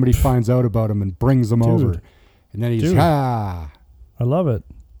 And somebody finds out about him and brings him over. And then he's, I love it.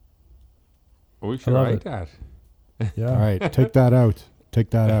 We should write that. Yeah. All right, take that out.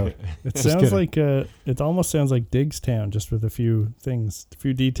 Take that out. It sounds like it almost sounds like Diggstown, just with a few things, a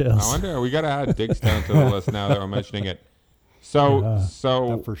few details. I wonder, we got to add Diggstown to the list now that we're mentioning it. So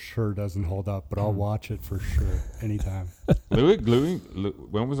that for sure doesn't hold up, but I'll watch it for sure anytime. Louis,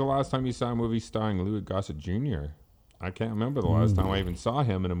 when was the last time you saw a movie starring Louis Gossett Jr.? I can't remember the last time I even saw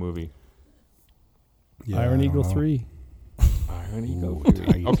him in a movie. Yeah, Iron Eagle 3. Iron Eagle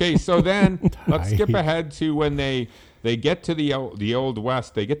 3. Okay, so then let's skip ahead to when they get to the Old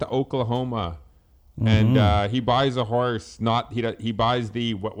West. They get to Oklahoma, and he buys a horse. He buys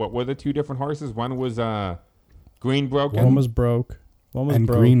what were the two different horses? One was Greenbroke. One was broke. One was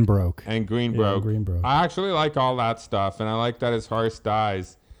broke. Greenbroke. And Greenbroke. Yeah, Greenbroke. I actually like all that stuff, and I like that his horse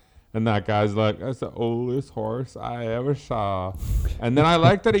dies. And that guy's like, that's the oldest horse I ever saw. And then I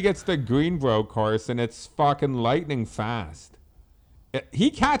like that he gets the Greenbroke horse, and it's fucking lightning fast. He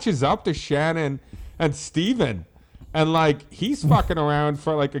catches up to Shannon and Steven. And, like, he's fucking around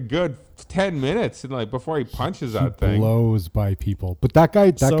for, like, a good 10 minutes and like before he punches that thing. Blows by people. But that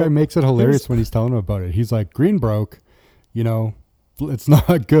guy makes it hilarious when he's telling him about it. He's like, Greenbroke, it's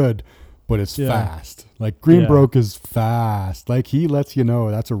not good, but it's fast. Like, Greenbroke is fast. Like, he lets you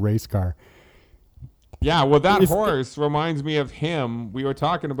know that's a race car. Yeah, well, that horse reminds me of him. We were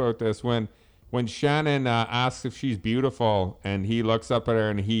talking about this when when Shannon asks if she's beautiful, and he looks up at her,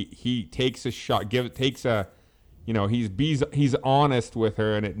 and he takes a shot, he's honest with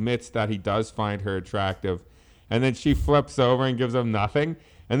her and admits that he does find her attractive, and then she flips over and gives him nothing,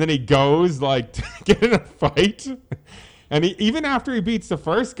 and then he goes like to get in a fight, and even after he beats the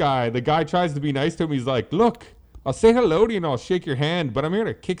first guy, the guy tries to be nice to him. He's like, "Look, I'll say hello to you and I'll shake your hand, but I'm here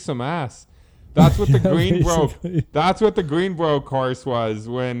to kick some ass." That's what the Greenbro. That's what the Greenbro course was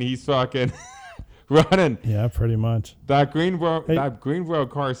when he's fucking running. Yeah, pretty much. That Greenbro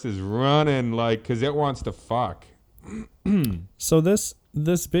course is running like because it wants to fuck. So this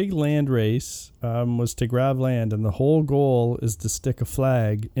big land race was to grab land, and the whole goal is to stick a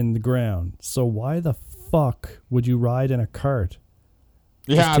flag in the ground. So why the fuck would you ride in a cart?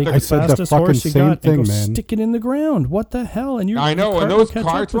 Yeah, take I said the fucking same thing, and go man. stick it in the ground. What the hell? And I know, and those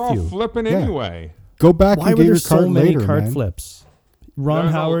carts are all flipping anyway. Go back Why and were get there your cart so many later, cart man. flips? Ron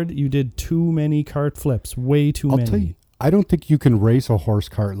Howard, you did too many cart flips. Way too many. I'll tell you, I don't think you can race a horse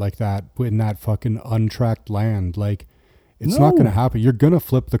cart like that in that fucking untracked land. Like, it's not going to happen. You're going to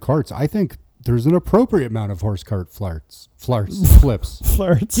flip the carts. I think there's an appropriate amount of horse cart flips.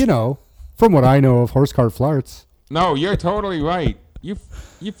 Flirts. You know, from what I know of horse cart flarts. No, you're totally right. You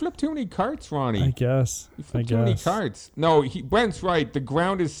flip too many carts, Ronnie. I guess. You flip too many carts. No, Brent's right. The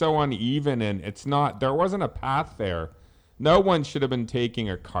ground is so uneven, and it's not. There wasn't a path there. No one should have been taking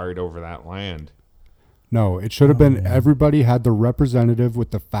a cart over that land. No, it should have been everybody had the representative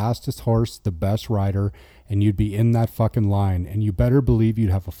with the fastest horse, the best rider, and you'd be in that fucking line. And you better believe you'd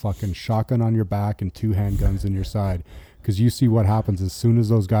have a fucking shotgun on your back and 2 handguns in your side. Because you see what happens as soon as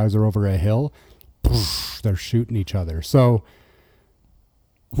those guys are over a hill, they're shooting each other. So,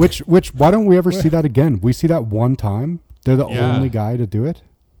 why don't we ever see that again? We see that one time. They're the only guy to do it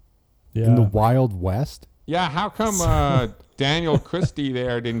in the Wild West. Yeah, how come Daniel Christie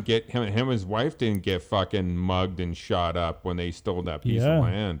there didn't get him and his wife didn't get fucking mugged and shot up when they stole that piece of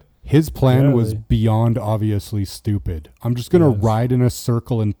land? His plan was beyond obviously stupid. I'm just going to ride in a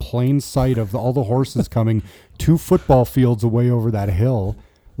circle in plain sight of all the horses coming 2 football fields away over that hill.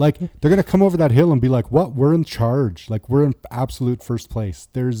 Like, they're going to come over that hill and be like, what? We're in charge. Like, we're in absolute first place.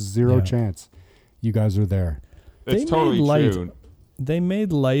 There's zero chance you guys are there. It's totally true. They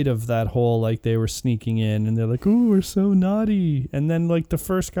made light of that whole, like, they were sneaking in, and they're like, "Ooh, we're so naughty." And then, like, the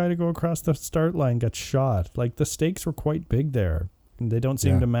first guy to go across the start line got shot. Like, the stakes were quite big there. And they don't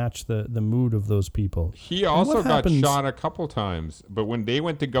seem to match the mood of those people. He also got shot a couple times, but when they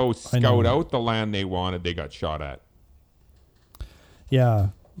went to go scout out the land they wanted, they got shot at. Yeah.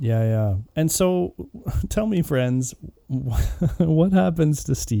 And so, tell me, friends, what happens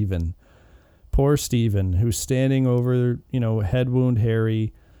to Stephen? Poor Stephen, who's standing over, head wound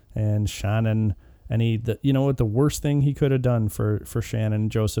Harry and Shannon. And the worst thing he could have done for Shannon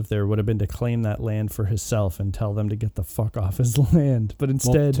and Joseph there would have been to claim that land for himself and tell them to get the fuck off his land. But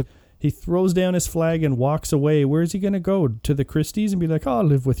instead, he throws down his flag and walks away. Where's he going to go? To the Christies and be like, "Oh, I'll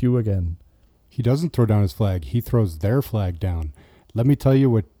live with you again." He doesn't throw down his flag. He throws their flag down. Let me tell you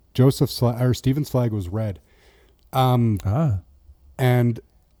what Stephen's flag was red. And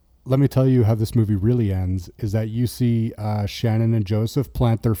let me tell you how this movie really ends, is that you see Shannon and Joseph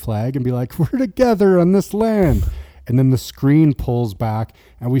plant their flag and be like, "We're together on this land." And then the screen pulls back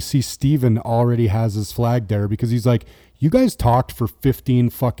and we see Stephen already has his flag there because he's like, "You guys talked for 15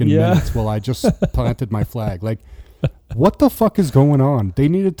 fucking minutes while I just planted my flag." Like, what the fuck is going on? They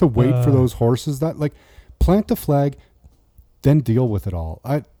needed to wait for those horses plant the flag, then deal with it all.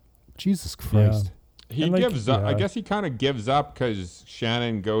 Jesus Christ. Yeah. He gives up. I guess he kind of gives up because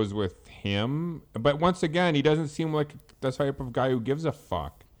Shannon goes with him. But once again, he doesn't seem like the type of guy who gives a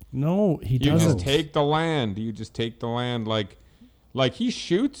fuck. No, he doesn't. You just take the land. Like he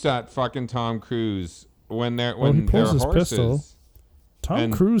shoots at fucking Tom Cruise when they're he pulls his horses. pistol.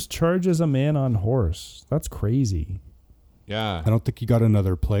 Tom Cruise charges a man on horse. That's crazy. Yeah. I don't think he got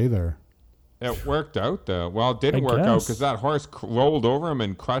another play there. It worked out though. Well, it didn't work out because that horse rolled over him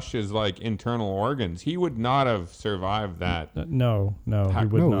and crushed his internal organs. He would not have survived that. No, he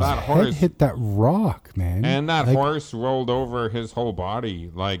would not. That horse hit that rock, man. And that horse rolled over his whole body.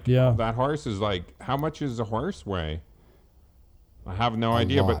 That horse is how much does a horse weigh? I have no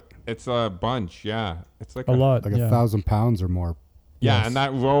idea, but it's a bunch. Yeah, it's like a lot, 1,000 pounds or more. Yeah, and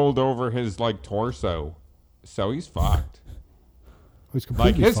that rolled over his torso, so he's fucked. He's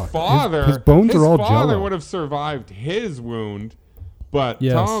completely his fucked. father, his bones are all His father jello. would have survived his wound, but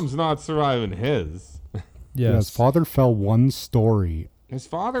Tom's not surviving his. Yes. Yeah, his father fell 1 story. His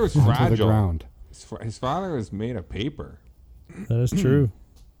father was fragile. To the ground. His father was made of paper. That is true.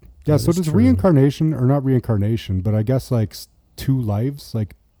 Yeah, so does reincarnation, or not reincarnation, but I guess 2 lives,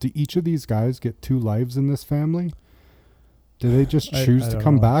 do each of these guys get 2 lives in this family? Do they just choose to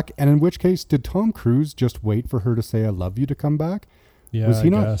come back? And in which case, did Tom Cruise just wait for her to say, I love you to come back? Yeah, was he I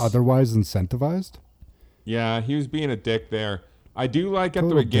not guess. otherwise incentivized? Yeah, he was being a dick there. I do like at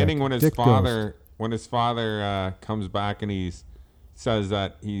Total the beginning dick. when his Dick father comes back and he says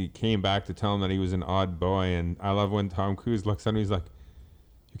that he came back to tell him that he was an odd boy. And I love when Tom Cruise looks at him, he's like,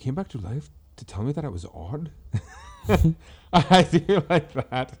 you came back to life to tell me that I was odd? I do like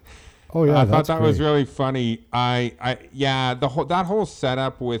that. Oh yeah, I thought that was great. really funny. That whole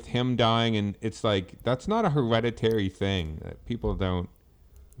setup with him dying, and it's like that's not a hereditary thing. People don't.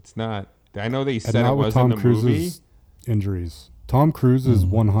 It's not. I know they said and it not with was Tom in the Cruise's movie. injuries. Tom Cruise is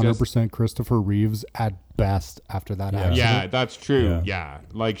 100% Christopher Reeves at best after that accident. Yeah, that's true. Yeah. Yeah,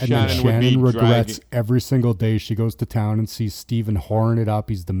 like And Shannon then would be Shannon regrets dragging. every single day she goes to town and sees Steven whoring it up.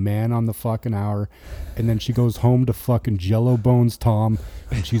 He's the man on the fucking hour. And then she goes home to fucking Jello Bones Tom.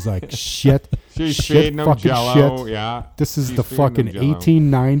 And she's like, shit. She's shit, feeding him fucking Jello. shit. Yeah, This is she's the feeding him fucking Jell-O.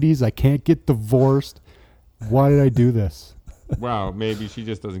 1890s. I can't get divorced. Why did I do this? Well, maybe she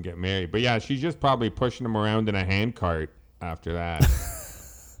just doesn't get married, but yeah, she's just probably pushing him around in a handcart after that.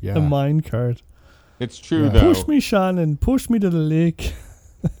 Yeah. The mine cart. It's true Yeah. though. Push me, Shannon. Push me to the lake.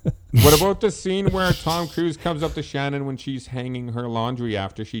 What about the scene where Tom Cruise comes up to Shannon when she's hanging her laundry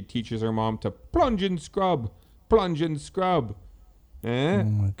after she teaches her mom to plunge and scrub, plunge and scrub? Eh? Oh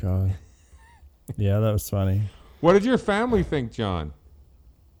my god. Yeah, that was funny. What did your family think, John?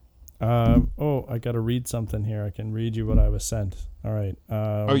 I got to read something here. I can read you what I was sent. All right.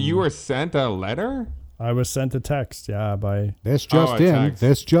 Oh, you were sent a letter? I was sent a text. Yeah, by This just a in. text.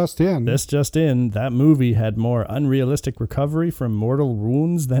 This just in. this just in. That movie had more unrealistic recovery from mortal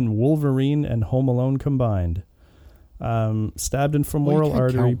wounds than Wolverine and Home Alone combined. Stabbed in femoral can't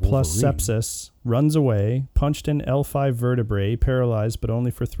artery count plus Wolverine. sepsis, runs away, punched in L5 vertebrae, paralyzed but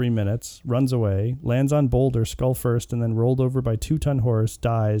only for 3 minutes, runs away, lands on boulder skull first and then rolled over by 2-ton horse,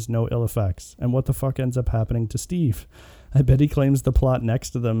 dies, no ill effects. And what the fuck ends up happening to Steve? I bet he claims the plot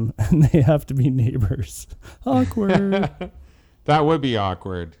next to them and they have to be neighbors. Awkward. That would be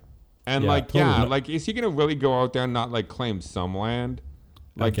awkward. And Yeah, totally. like, is he gonna really go out there and not like claim some land?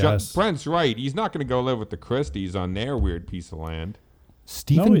 Like, guess. Brent's right. He's not gonna go live with the Christies on their weird piece of land.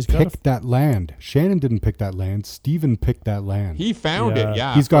 Steven he's gotta picked that land. Shannon didn't pick that land. Steven picked that land. He found Yeah. it.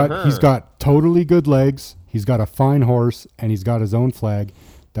 Yeah, he's for got her. totally good legs. He's got a fine horse, and he's got his own flag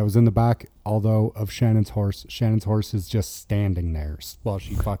that was in the back, although of Shannon's horse. Shannon's horse is just standing there while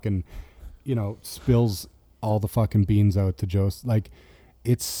she fucking, spills all the fucking beans out to Joseph. Like,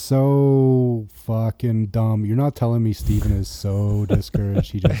 it's so fucking dumb. You're not telling me Steven is so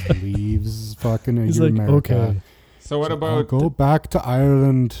discouraged he just leaves fucking He's America. like, okay, So what I'll about go back to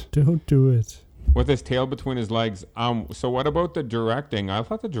Ireland. don't do it. with his tail between his legs? So what about the directing? I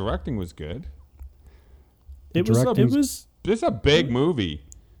thought the directing was good. It was directing's- This is a big movie.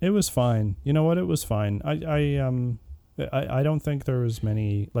 It was fine. You know what? It was fine. I don't think there was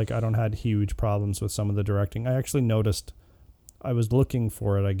many, like, I don't had huge problems with some of the directing. I actually noticed, I was looking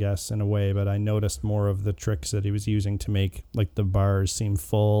for it, I guess, in a way, but I noticed more of the tricks that he was using to make, like, the bars seem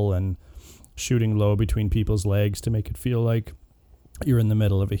full and shooting low between people's legs to make it feel like you're in the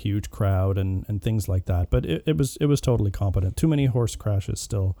middle of a huge crowd and things like that. But it was totally competent. Too many horse crashes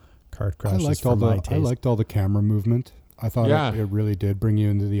still, cart I crashes liked for all my the taste. I liked all the camera movement. I thought Yeah. it really did bring you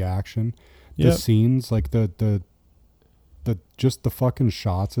into the action. The Yep. scenes, like the just the fucking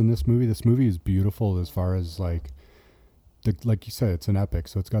shots in this movie. This movie is beautiful as far as like you said, it's an epic.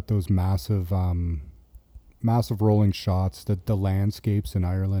 So it's got those massive rolling shots. That the landscapes in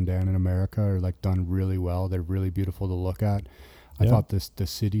Ireland and in America are like done really well. They're really beautiful to look at. I Yeah. thought the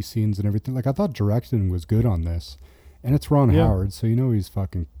city scenes and everything. Like I thought direction was good on this, and it's Ron Yeah. Howard, so he's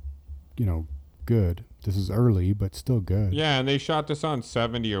fucking, good. This is early, but still good. Yeah, and they shot this on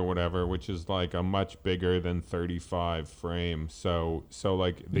 70 or whatever, which is like a much bigger than 35 frame. So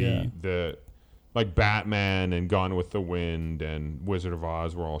like the like Batman and Gone with the Wind and Wizard of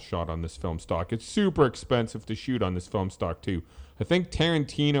Oz were all shot on this film stock. It's super expensive to shoot on this film stock too. I think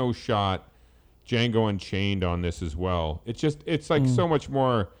Tarantino shot Django Unchained on this as well. It's like so much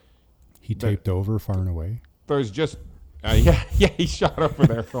more. He taped over far and away. There's just he shot over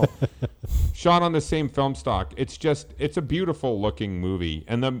there, Phil. Shot on the same film stock. It's a beautiful looking movie,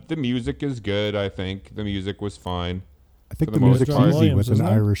 and the music is good. I think the music was fine. I think For the the most music's part. easy Williams, with an isn't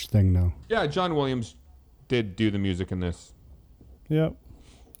it? Irish thing, though. Yeah, John Williams did do the music in this. Yep.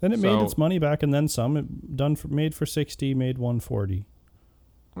 Then it made So- its money back and then some. It made for 60, made 140.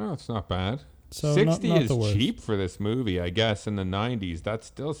 Well, it's not bad. So 60 not is the worst. cheap for this movie, I guess. In the 90s, that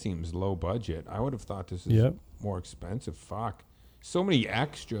still seems low budget. I would have thought this is Yep. more expensive. Fuck. so many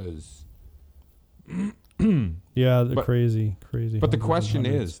extras. Yeah, they're crazy. But the question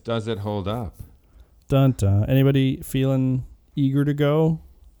is, does it hold up? Dun dun. Anybody feeling eager to go?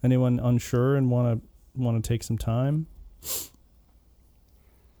 Anyone unsure and want to take some time?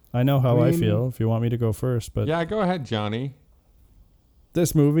 I know how I feel. If you want me to go first, but yeah, go ahead, Johnny.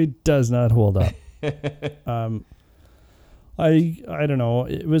 This movie does not hold up. I don't know.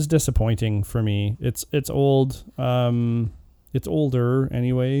 It was disappointing for me. It's old. It's older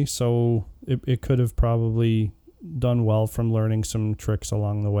anyway, so it could have probably done well from learning some tricks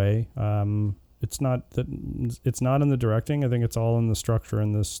along the way. It's not in the directing. I think it's all in the structure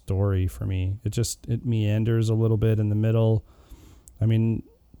and the story for me. It meanders a little bit in the middle. I mean,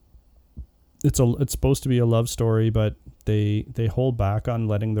 it's supposed to be a love story, but they hold back on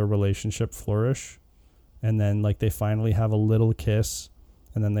letting their relationship flourish. And then like they finally have a little kiss,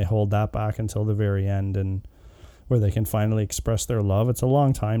 and then they hold that back until the very end, and where they can finally express their love. It's a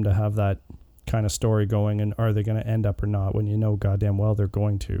long time to have that kind of story going, and are they going to end up or not when you know goddamn well they're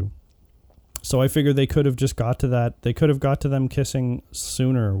going to. So I figured they could have just got to that. They could have got to them kissing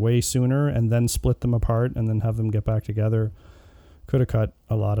sooner, way sooner, and then split them apart and then have them get back together. Could have cut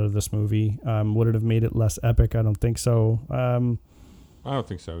a lot out of this movie. Would it have made it less epic? I don't think so. I don't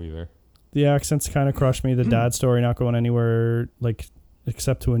think so either. The accents kind of crushed me. The dad story not going anywhere, like,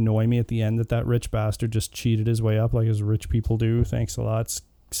 except to annoy me at the end that rich bastard just cheated his way up like as rich people do. Thanks a lot.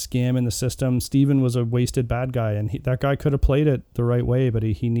 Scamming the system. Steven was a wasted bad guy, and that guy could have played it the right way, but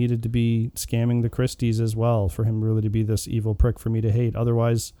he needed to be scamming the Christies as well for him really to be this evil prick for me to hate.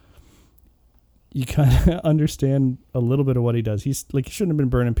 Otherwise, you kind of understand a little bit of what he does. He's like, he shouldn't have been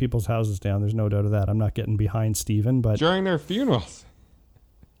burning people's houses down. There's no doubt of that. I'm not getting behind Steven, but during their funerals.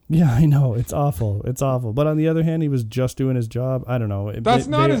 Yeah, I know. It's awful. It's awful. But on the other hand, he was just doing his job. I don't know. That's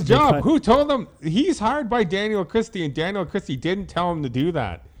not his job. Who told him? He's hired by Daniel Christie, and Daniel Christie didn't tell him to do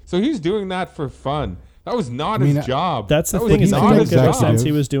that. So he's doing that for fun. That was not his job. That's the thing. Is I don't get the sense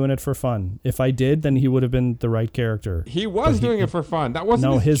he was doing it for fun. If I did, then he would have been the right character. He was doing it for fun. That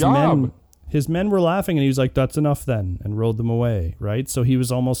wasn't his job. His men were laughing, and he was like, "That's enough then," and rode them away. Right? So he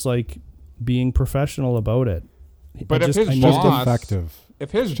was almost like being professional about it. But if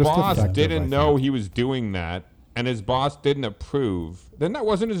his boss didn't know he was doing that, and his boss didn't approve, then that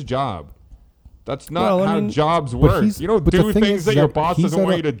wasn't his job. That's not how jobs work. You don't do things that your boss doesn't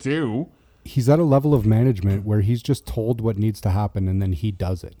want you to do. He's at a level of management where he's just told what needs to happen, and then he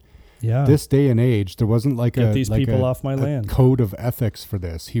does it. Yeah. This day and age, there wasn't like off my land code of ethics for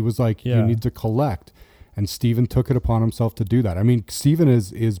this. He was like, you need to collect. And Steven took it upon himself to do that. I mean, Steven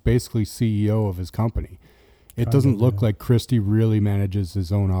is basically CEO of his company. It doesn't look like Christie really manages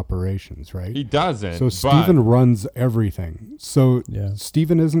his own operations, right? He doesn't. So Steven runs everything. So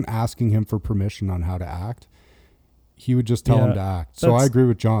Steven isn't asking him for permission on how to act. He would just tell him to act. So I agree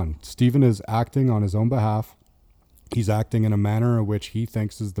with John. Steven is acting on his own behalf. He's acting in a manner in which he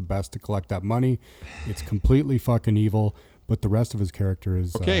thinks is the best to collect that money. It's completely fucking evil. But the rest of his character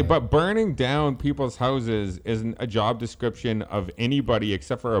is... Okay, but burning down people's houses isn't a job description of anybody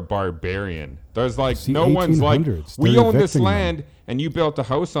except for a barbarian. There's no one's like, we own this land and you built a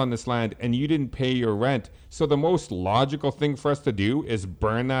house on this land and you didn't pay your rent. So the most logical thing for us to do is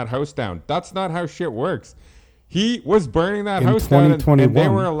burn that house down. That's not how shit works. He was burning that house down and they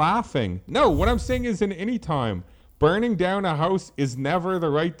were laughing. No, what I'm saying is in any time, burning down a house is never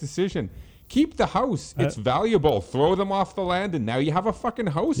the right decision. Keep the house. It's valuable. Throw them off the land, and now you have a fucking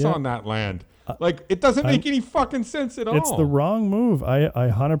house on that land. It doesn't make any fucking sense at all. It's the wrong move. I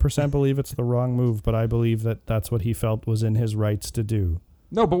 100% believe it's the wrong move, but I believe that that's what he felt was in his rights to do.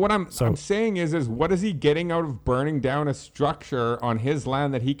 No, but what I'm saying is what is he getting out of burning down a structure on his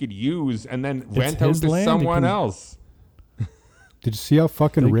land that he could use and then rent out to someone else? Did you see how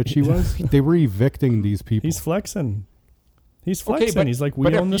fucking rich he was? They were evicting these people. He's flexing. He's he's like,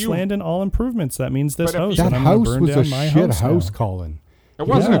 we own this land and all improvements. That means this house. That house was a shit house, Colin. It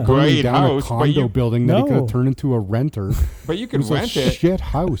wasn't a great house. A condo building that he could have turned into a renter. But you can rent it. Shit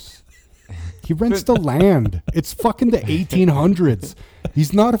house. He rents the land. It's fucking the 1800s.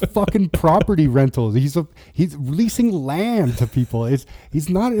 He's not a fucking property rental. He's leasing land to people. He's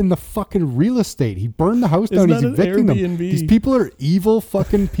not in the fucking real estate. He burned the house down. He's evicting them. These people are evil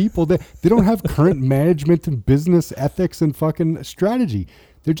fucking people. They don't have current management and business ethics and fucking strategy.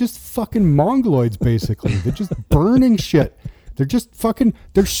 They're just fucking mongoloids, basically. They're just burning shit. They're just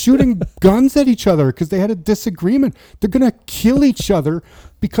they're shooting guns at each other because they had a disagreement. They're going to kill each other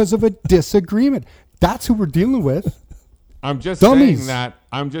because of a disagreement. That's who we're dealing with. I'm just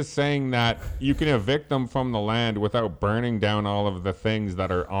saying that you can evict them from the land without burning down all of the things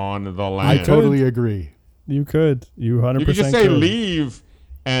that are on the land. I totally agree. You could. You 100% You could just say could. leave,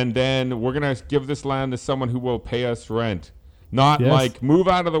 and then we're going to give this land to someone who will pay us rent. Not Yes. like, move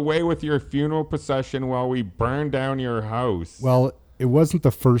out of the way with your funeral procession while we burn down your house. Well, it wasn't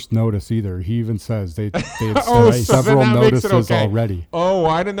the first notice either. He even says they had Oh, sent so then several that makes it notices okay. already. Oh,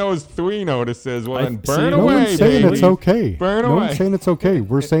 I didn't know it was 3 notices. Well, then see, burn no No away, one's saying baby. it's okay. Burn no away. one's saying it's okay.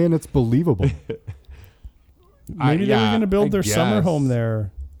 We're saying it's believable. Maybe they were going to build their summer guess. home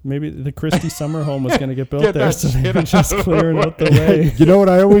there. Maybe the Christie summer home was going to get built Get there, that so they shit were out just of the clearing out the way. way. You know what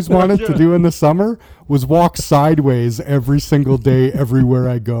I always wanted to do in the summer was walk sideways every single day, everywhere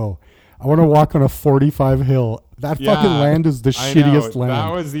I go. I want to walk on a 45 hill. That fucking land is the I know. shittiest land.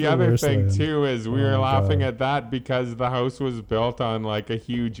 That was the The other worst thing land. too, is we Oh were my laughing God. at that because the house was built on like a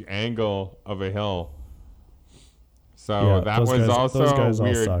huge angle of a hill. So Yeah, that those was guys, also those guys a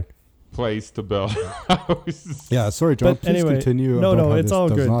all weird suck. place to build a house. Yeah, sorry, John. But Please anyway, continue. no, about no, how it's this all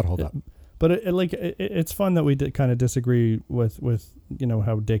does good. not hold up. But it's fun that we kind of disagree with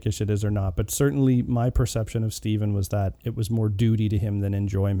how dickish it is or not. But certainly my perception of Steven was that it was more duty to him than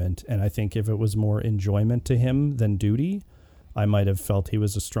enjoyment. And I think if it was more enjoyment to him than duty, I might have felt he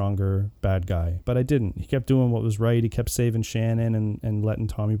was a stronger bad guy. But I didn't. He kept doing what was right. He kept saving Shannon and letting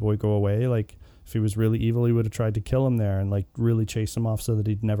Tommy Boy go away. Like, if he was really evil, he would have tried to kill him there and like really chase him off so that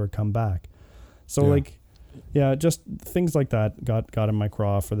he'd never come back. So yeah, just things like that got in my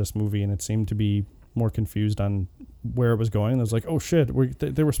craw for this movie, and it seemed to be more confused on where it was going. I was like, oh shit,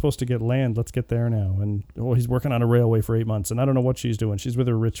 they were supposed to get land. Let's get there now. And he's working on a railway for 8 months, and I don't know what she's doing. She's with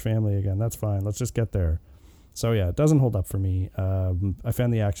her rich family again. That's fine. Let's just get there. So yeah, it doesn't hold up for me. I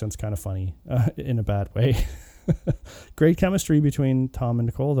found the accents kind of funny in a bad way. Great chemistry between Tom and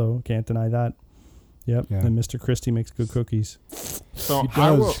Nicole, though. Can't deny that. Yep. Yeah. And Mr. Christie makes good cookies. So He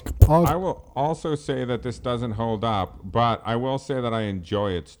I does. will also say that this doesn't hold up, but I will say that I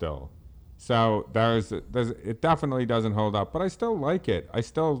enjoy it still. So it definitely doesn't hold up, but I still like it. I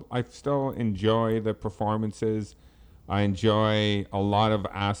still enjoy the performances. I enjoy a lot of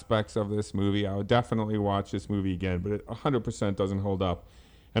aspects of this movie. I would definitely watch this movie again, but it 100% doesn't hold up.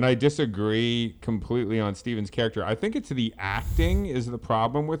 And I disagree completely on Steven's character. I think it's the acting is the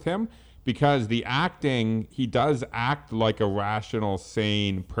problem with him. Because the acting, he does act like a rational,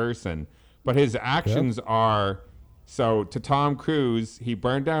 sane person. But his actions are, so to Tom Cruise, he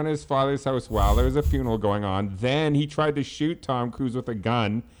burned down his father's house while there was a funeral going on. Then he tried to shoot Tom Cruise with a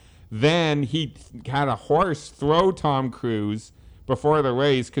gun. Then he had a horse throw Tom Cruise before the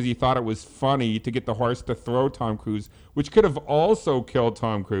race because he thought it was funny to get the horse to throw Tom Cruise, which could have also killed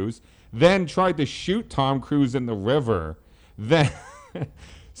Tom Cruise. Then tried to shoot Tom Cruise in the river. Then...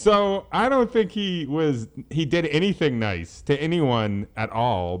 So I don't think he did anything nice to anyone at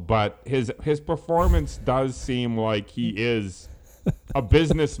all, but his performance does seem like he is a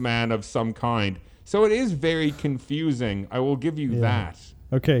businessman of some kind. So it is very confusing. I will give you that.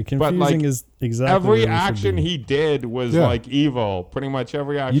 Okay, confusing But like is exactly every where we should action be. he did was Yeah. like evil. Pretty much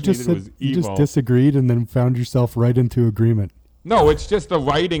every action You just he did was said, you evil. just disagreed and then found yourself right into agreement. No, it's just the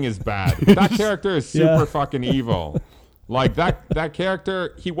writing is bad. That character is super Yeah. fucking evil. Like that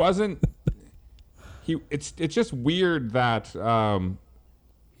character, he wasn't. It's just weird that.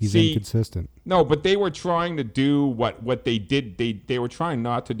 He's See, inconsistent. No, but they were trying to do what they did. They were trying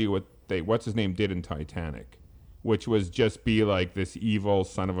not to do what's his name did in Titanic, which was just be like this evil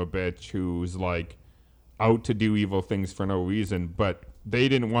son of a bitch who's like out to do evil things for no reason. But they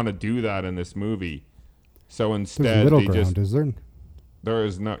didn't want to do that in this movie, so There's a instead middle they just. ground, is there? There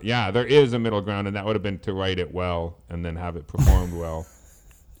is no, there is a middle ground, and that would have been to write it well and then have it performed well.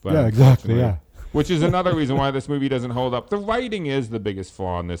 But Yeah, exactly, yeah. Which is another reason why this movie doesn't hold up. The writing is the biggest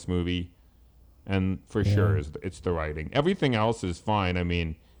flaw in this movie, and for sure it's the writing. Everything else is fine. I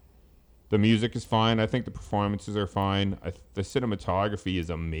mean, the music is fine. I think the performances are fine. The cinematography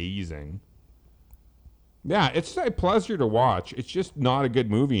is amazing. Yeah, it's a pleasure to watch. It's just not a good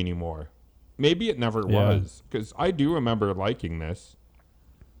movie anymore. Maybe it never was, because I do remember liking this.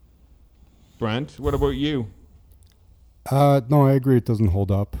 Brent, what about you? No, I agree it doesn't hold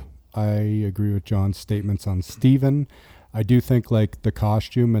up. I agree with John's statements on Steven. I do think like the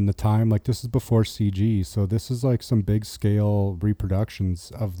costume and the time, like this is before CG, so this is like some big scale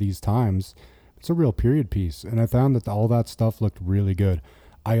reproductions of these times. It's a real period piece, and I found that all that stuff looked really good.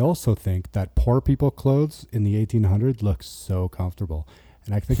 I also think that poor people clothes in the 1800s look so comfortable,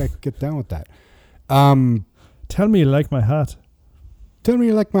 and I think I could get down with that. Tell me you like my hat. Tell me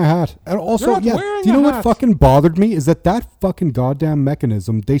you like my hat. And also, You're not yeah, wearing do you know a what hat. fucking bothered me is that fucking goddamn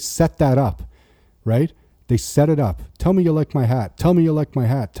mechanism, they set that up, right? They set it up. Tell me you like my hat. Tell me you like my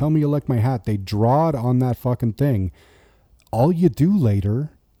hat. Tell me you like my hat. They draw it on that fucking thing. All you do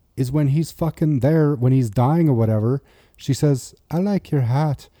later is when he's fucking there, when he's dying or whatever, she says, I like your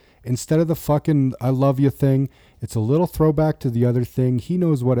hat. Instead of the fucking I love you thing, it's a little throwback to the other thing. He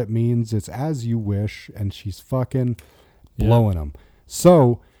knows what it means. It's as you wish. And she's fucking blowing him.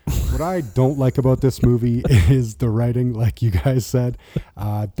 So what I don't like about this movie is the writing, like you guys said.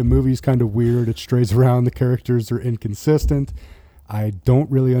 The movie's kind of weird. It strays around. The characters are inconsistent. I don't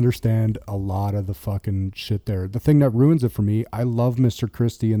really understand a lot of the fucking shit there. The thing that ruins it for me, I love Mr.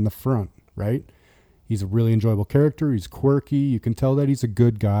 Christie in the front, right? He's a really enjoyable character. He's quirky. You can tell that he's a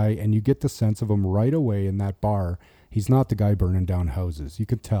good guy, and you get the sense of him right away in that bar. He's not the guy burning down houses. You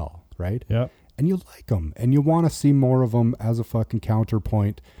could tell, right? Yeah. And you like him, and you want to see more of him as a fucking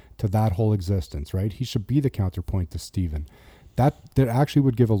counterpoint to that whole existence, right? He should be the counterpoint to Steven. That actually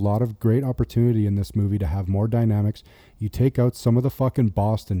would give a lot of great opportunity in this movie to have more dynamics. You take out some of the fucking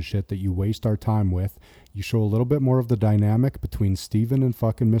Boston shit that you waste our time with. You show a little bit more of the dynamic between Steven and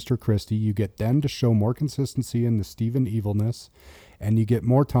fucking Mr. Christie. You get then to show more consistency in the Steven evilness, and you get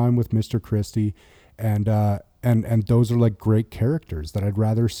more time with Mr. Christie, and those are like great characters that I'd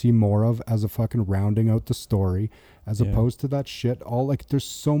rather see more of as a fucking rounding out the story, as opposed to that shit. All like there's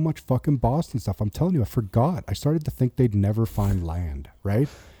so much fucking Boston stuff. I'm telling you, I forgot. I started to think they'd never find land, right?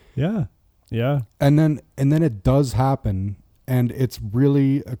 Yeah. Yeah. And then it does happen. And it's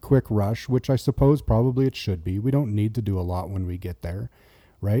really a quick rush, which I suppose probably it should be. We don't need to do a lot when we get there,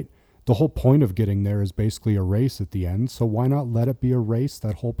 right? The whole point of getting there is basically a race at the end. So why not let it be a race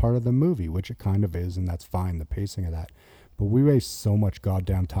that whole part of the movie, which it kind of is, and that's fine, the pacing of that. But we waste so much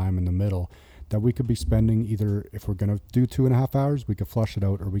goddamn time in the middle that we could be spending either, if we're going to do 2.5 hours, we could flush it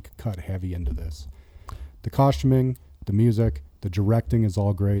out, or we could cut heavy into this. The costuming, the music, the directing is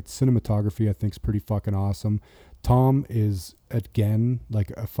all great. Cinematography, I think, is pretty fucking awesome. Tom is, again,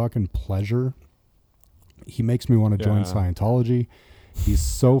 like a fucking pleasure. He makes me want to join Scientology. He's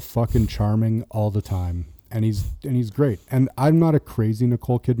so fucking charming all the time. And he's great. And I'm not a crazy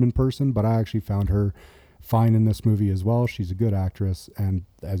Nicole Kidman person, but I actually found her fine in this movie as well. She's a good actress. And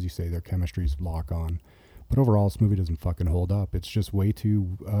as you say, their chemistry's lock on. But overall, this movie doesn't fucking hold up. It's just way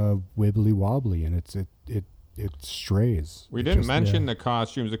too wibbly wobbly, and it strays. We didn't mention the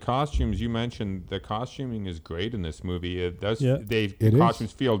costumes. The costumes you mentioned, the costuming is great in this movie. It does. The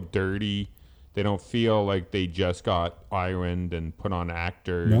costumes feel dirty. They don't feel like they just got ironed and put on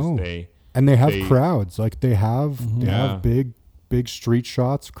actors. No. They have crowds. Like they have big street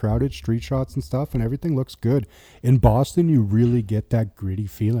shots, crowded street shots and stuff, and everything looks good. In Boston, you really get that gritty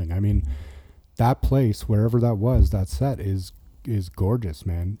feeling. I mean, that place, wherever that was, that set is gorgeous,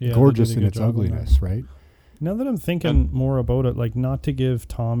 man. Yeah, gorgeous in its ugliness, right? Now that I'm thinking more about it, like not to give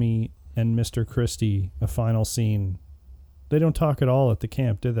Tommy and Mr. Christie a final scene, they don't talk at all at the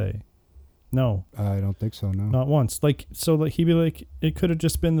camp, do they? No. I don't think so, no. Not once. Like, so like he'd be like, it could have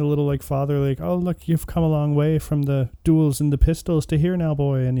just been the little like father, like, oh, look, you've come a long way from the duels and the pistols to here now,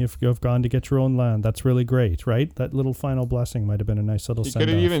 boy, and you've gone to get your own land. That's really great, right? That little final blessing might have been a nice little send-off. He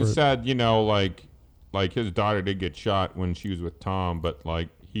could have even said, you know, like his daughter did get shot when she was with Tom, but like,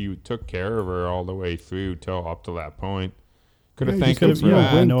 he took care of her all the way through up to that point. Could have thanked him for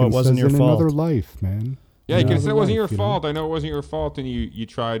that. I know it wasn't your fault. Another life, man. Yeah, you could have said it wasn't your fault. I know it wasn't your fault, and you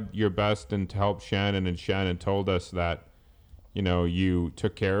tried your best and to help Shannon. And Shannon told us that, you know, you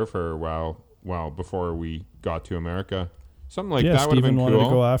took care of her while before we got to America. Something like that would have been cool. Steven wanted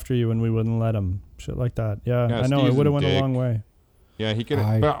to go after you, and we wouldn't let him. Shit like that. Yeah, I know. It would have went a long way. Yeah, he could.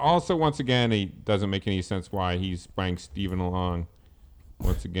 But also, once again, it doesn't make any sense why he sprang Steven along.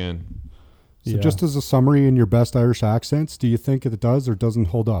 Once again. So just as a summary in your best Irish accents, do you think it does or doesn't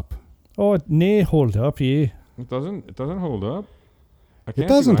hold up? Oh, it may hold up, yeah. It doesn't hold up. It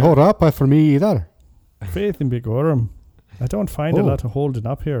doesn't hold up for me either. Faith in Big Orm. I don't find a lot of holding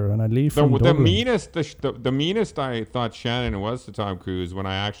up here, and I leave from the meanest I thought Shannon was to Tom Cruise, when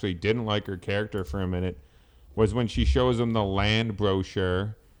I actually didn't like her character for a minute, was when she shows him the land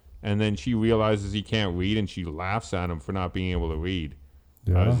brochure, and then she realizes he can't read, and she laughs at him for not being able to read.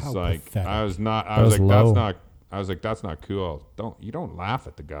 Yeah. I was like, that's not cool. You don't laugh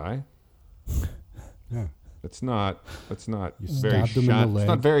at the guy. Yeah. It's not very Shannon. It's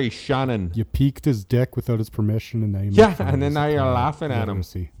not very Shannon. You peeked his dick without his permission, and now you're laughing at him.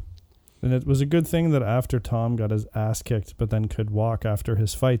 And it was a good thing that after Tom got his ass kicked, but then could walk after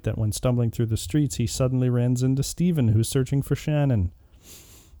his fight, that when stumbling through the streets, he suddenly runs into Steven, who's searching for Shannon.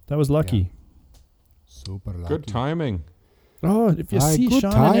 That was lucky. Yeah. Super lucky. Good timing. Oh, if you see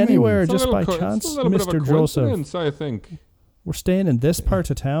Shannon anywhere, just by chance, Mr. Joseph, I think. We're staying in this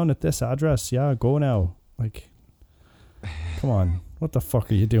part of town at this address. Yeah, go now. Like, come on. What the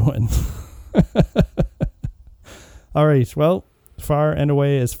fuck are you doing? All right. Well, Far and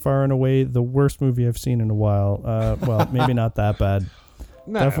away the worst movie I've seen in a while. Well, maybe not that bad.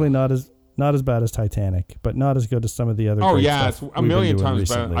 No. Definitely not as bad as Titanic, but not as good as some of the other. Oh great yeah, stuff it's a million we've been times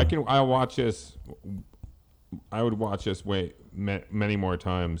doing better. recently. I'll watch this. I would watch this many more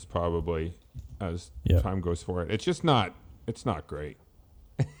times probably as time goes forward. It's just not. It's not great.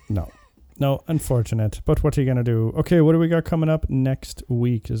 No, unfortunate. But what are you gonna do? Okay, what do we got coming up next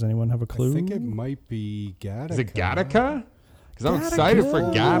week? Does anyone have a clue? I think it might be Gattaca. Is it Gattaca? Because I'm excited for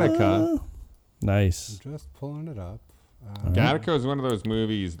Gattaca. Nice. I'm just pulling it up. Gattaca is one of those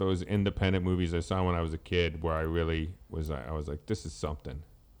movies, those independent movies I saw when I was a kid, where I really was. I was like, this is something.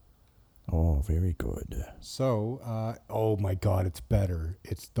 Oh, very good. So, oh my God, it's better.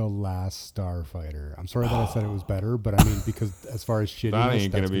 It's The Last Starfighter. I'm sorry that I said it was better, but I mean, because as far as shittiness, That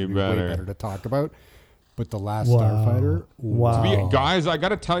ain't that's gonna be way better. better to talk about. But The Last Starfighter, Wow. Guys, I got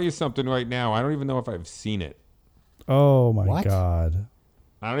to tell you something right now. I don't even know if I've seen it. Oh my What? God.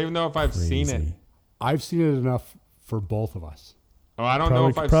 I don't even know if I've seen it. Crazy. I've seen it enough for both of us. Oh, I don't know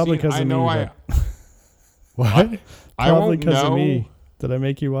if I've Probably seen it. 'cause I of know me, What? I Probably won't because of know. me. Did I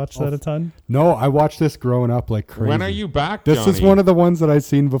make you watch that a ton? No, I watched this growing up like crazy. When are you back, This Johnny? is one of the ones that I've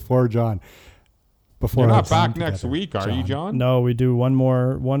seen before, John. Before You're our not back time next together, week, are you, John? No, we do one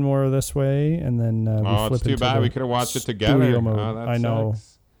more this way, and then we Oh, flip it's too into bad. the We could have watched it studio together. mode. Oh, that I know.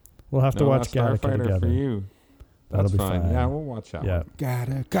 sucks. We'll have to No watch Last Gattaca Starfighter together. for you. That'll That's be fine. fine. Yeah, we'll watch that Yeah. one.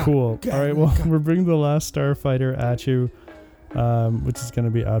 Gattaca. Cool. Gattaca. All right. Well, we're bringing The Last Starfighter at you, which is going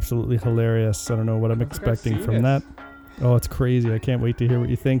to be absolutely hilarious. I don't know what I'm expecting seen from it. that. Oh, it's crazy. I can't wait to hear what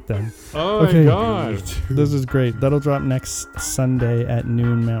you think then. Oh Okay. my god. This is great. That'll drop next Sunday at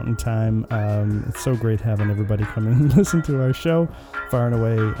noon Mountain Time. It's so great having everybody come and listen to our show. Far and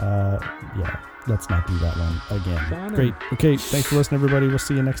away, let's not do that one again. Got it. Great. Okay, thanks for listening, everybody. We'll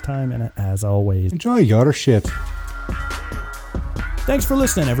see you next time. And as always, Enjoy your shit. thanks for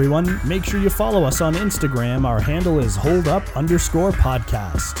listening, everyone. Make sure you follow us on Instagram. Our handle is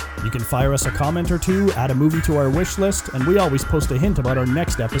holdup_podcast. You can fire us a comment or two, add a movie to our wish list, and we always post a hint about our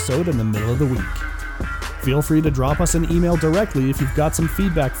next episode in the middle of the week. Feel free to drop us an email directly if you've got some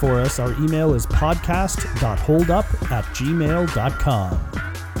feedback for us. Our email is podcast.holdup@gmail.com.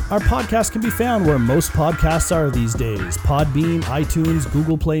 Our podcast can be found where most podcasts are these days: Podbean, iTunes,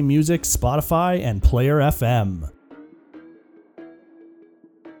 Google Play Music, Spotify, and Player FM.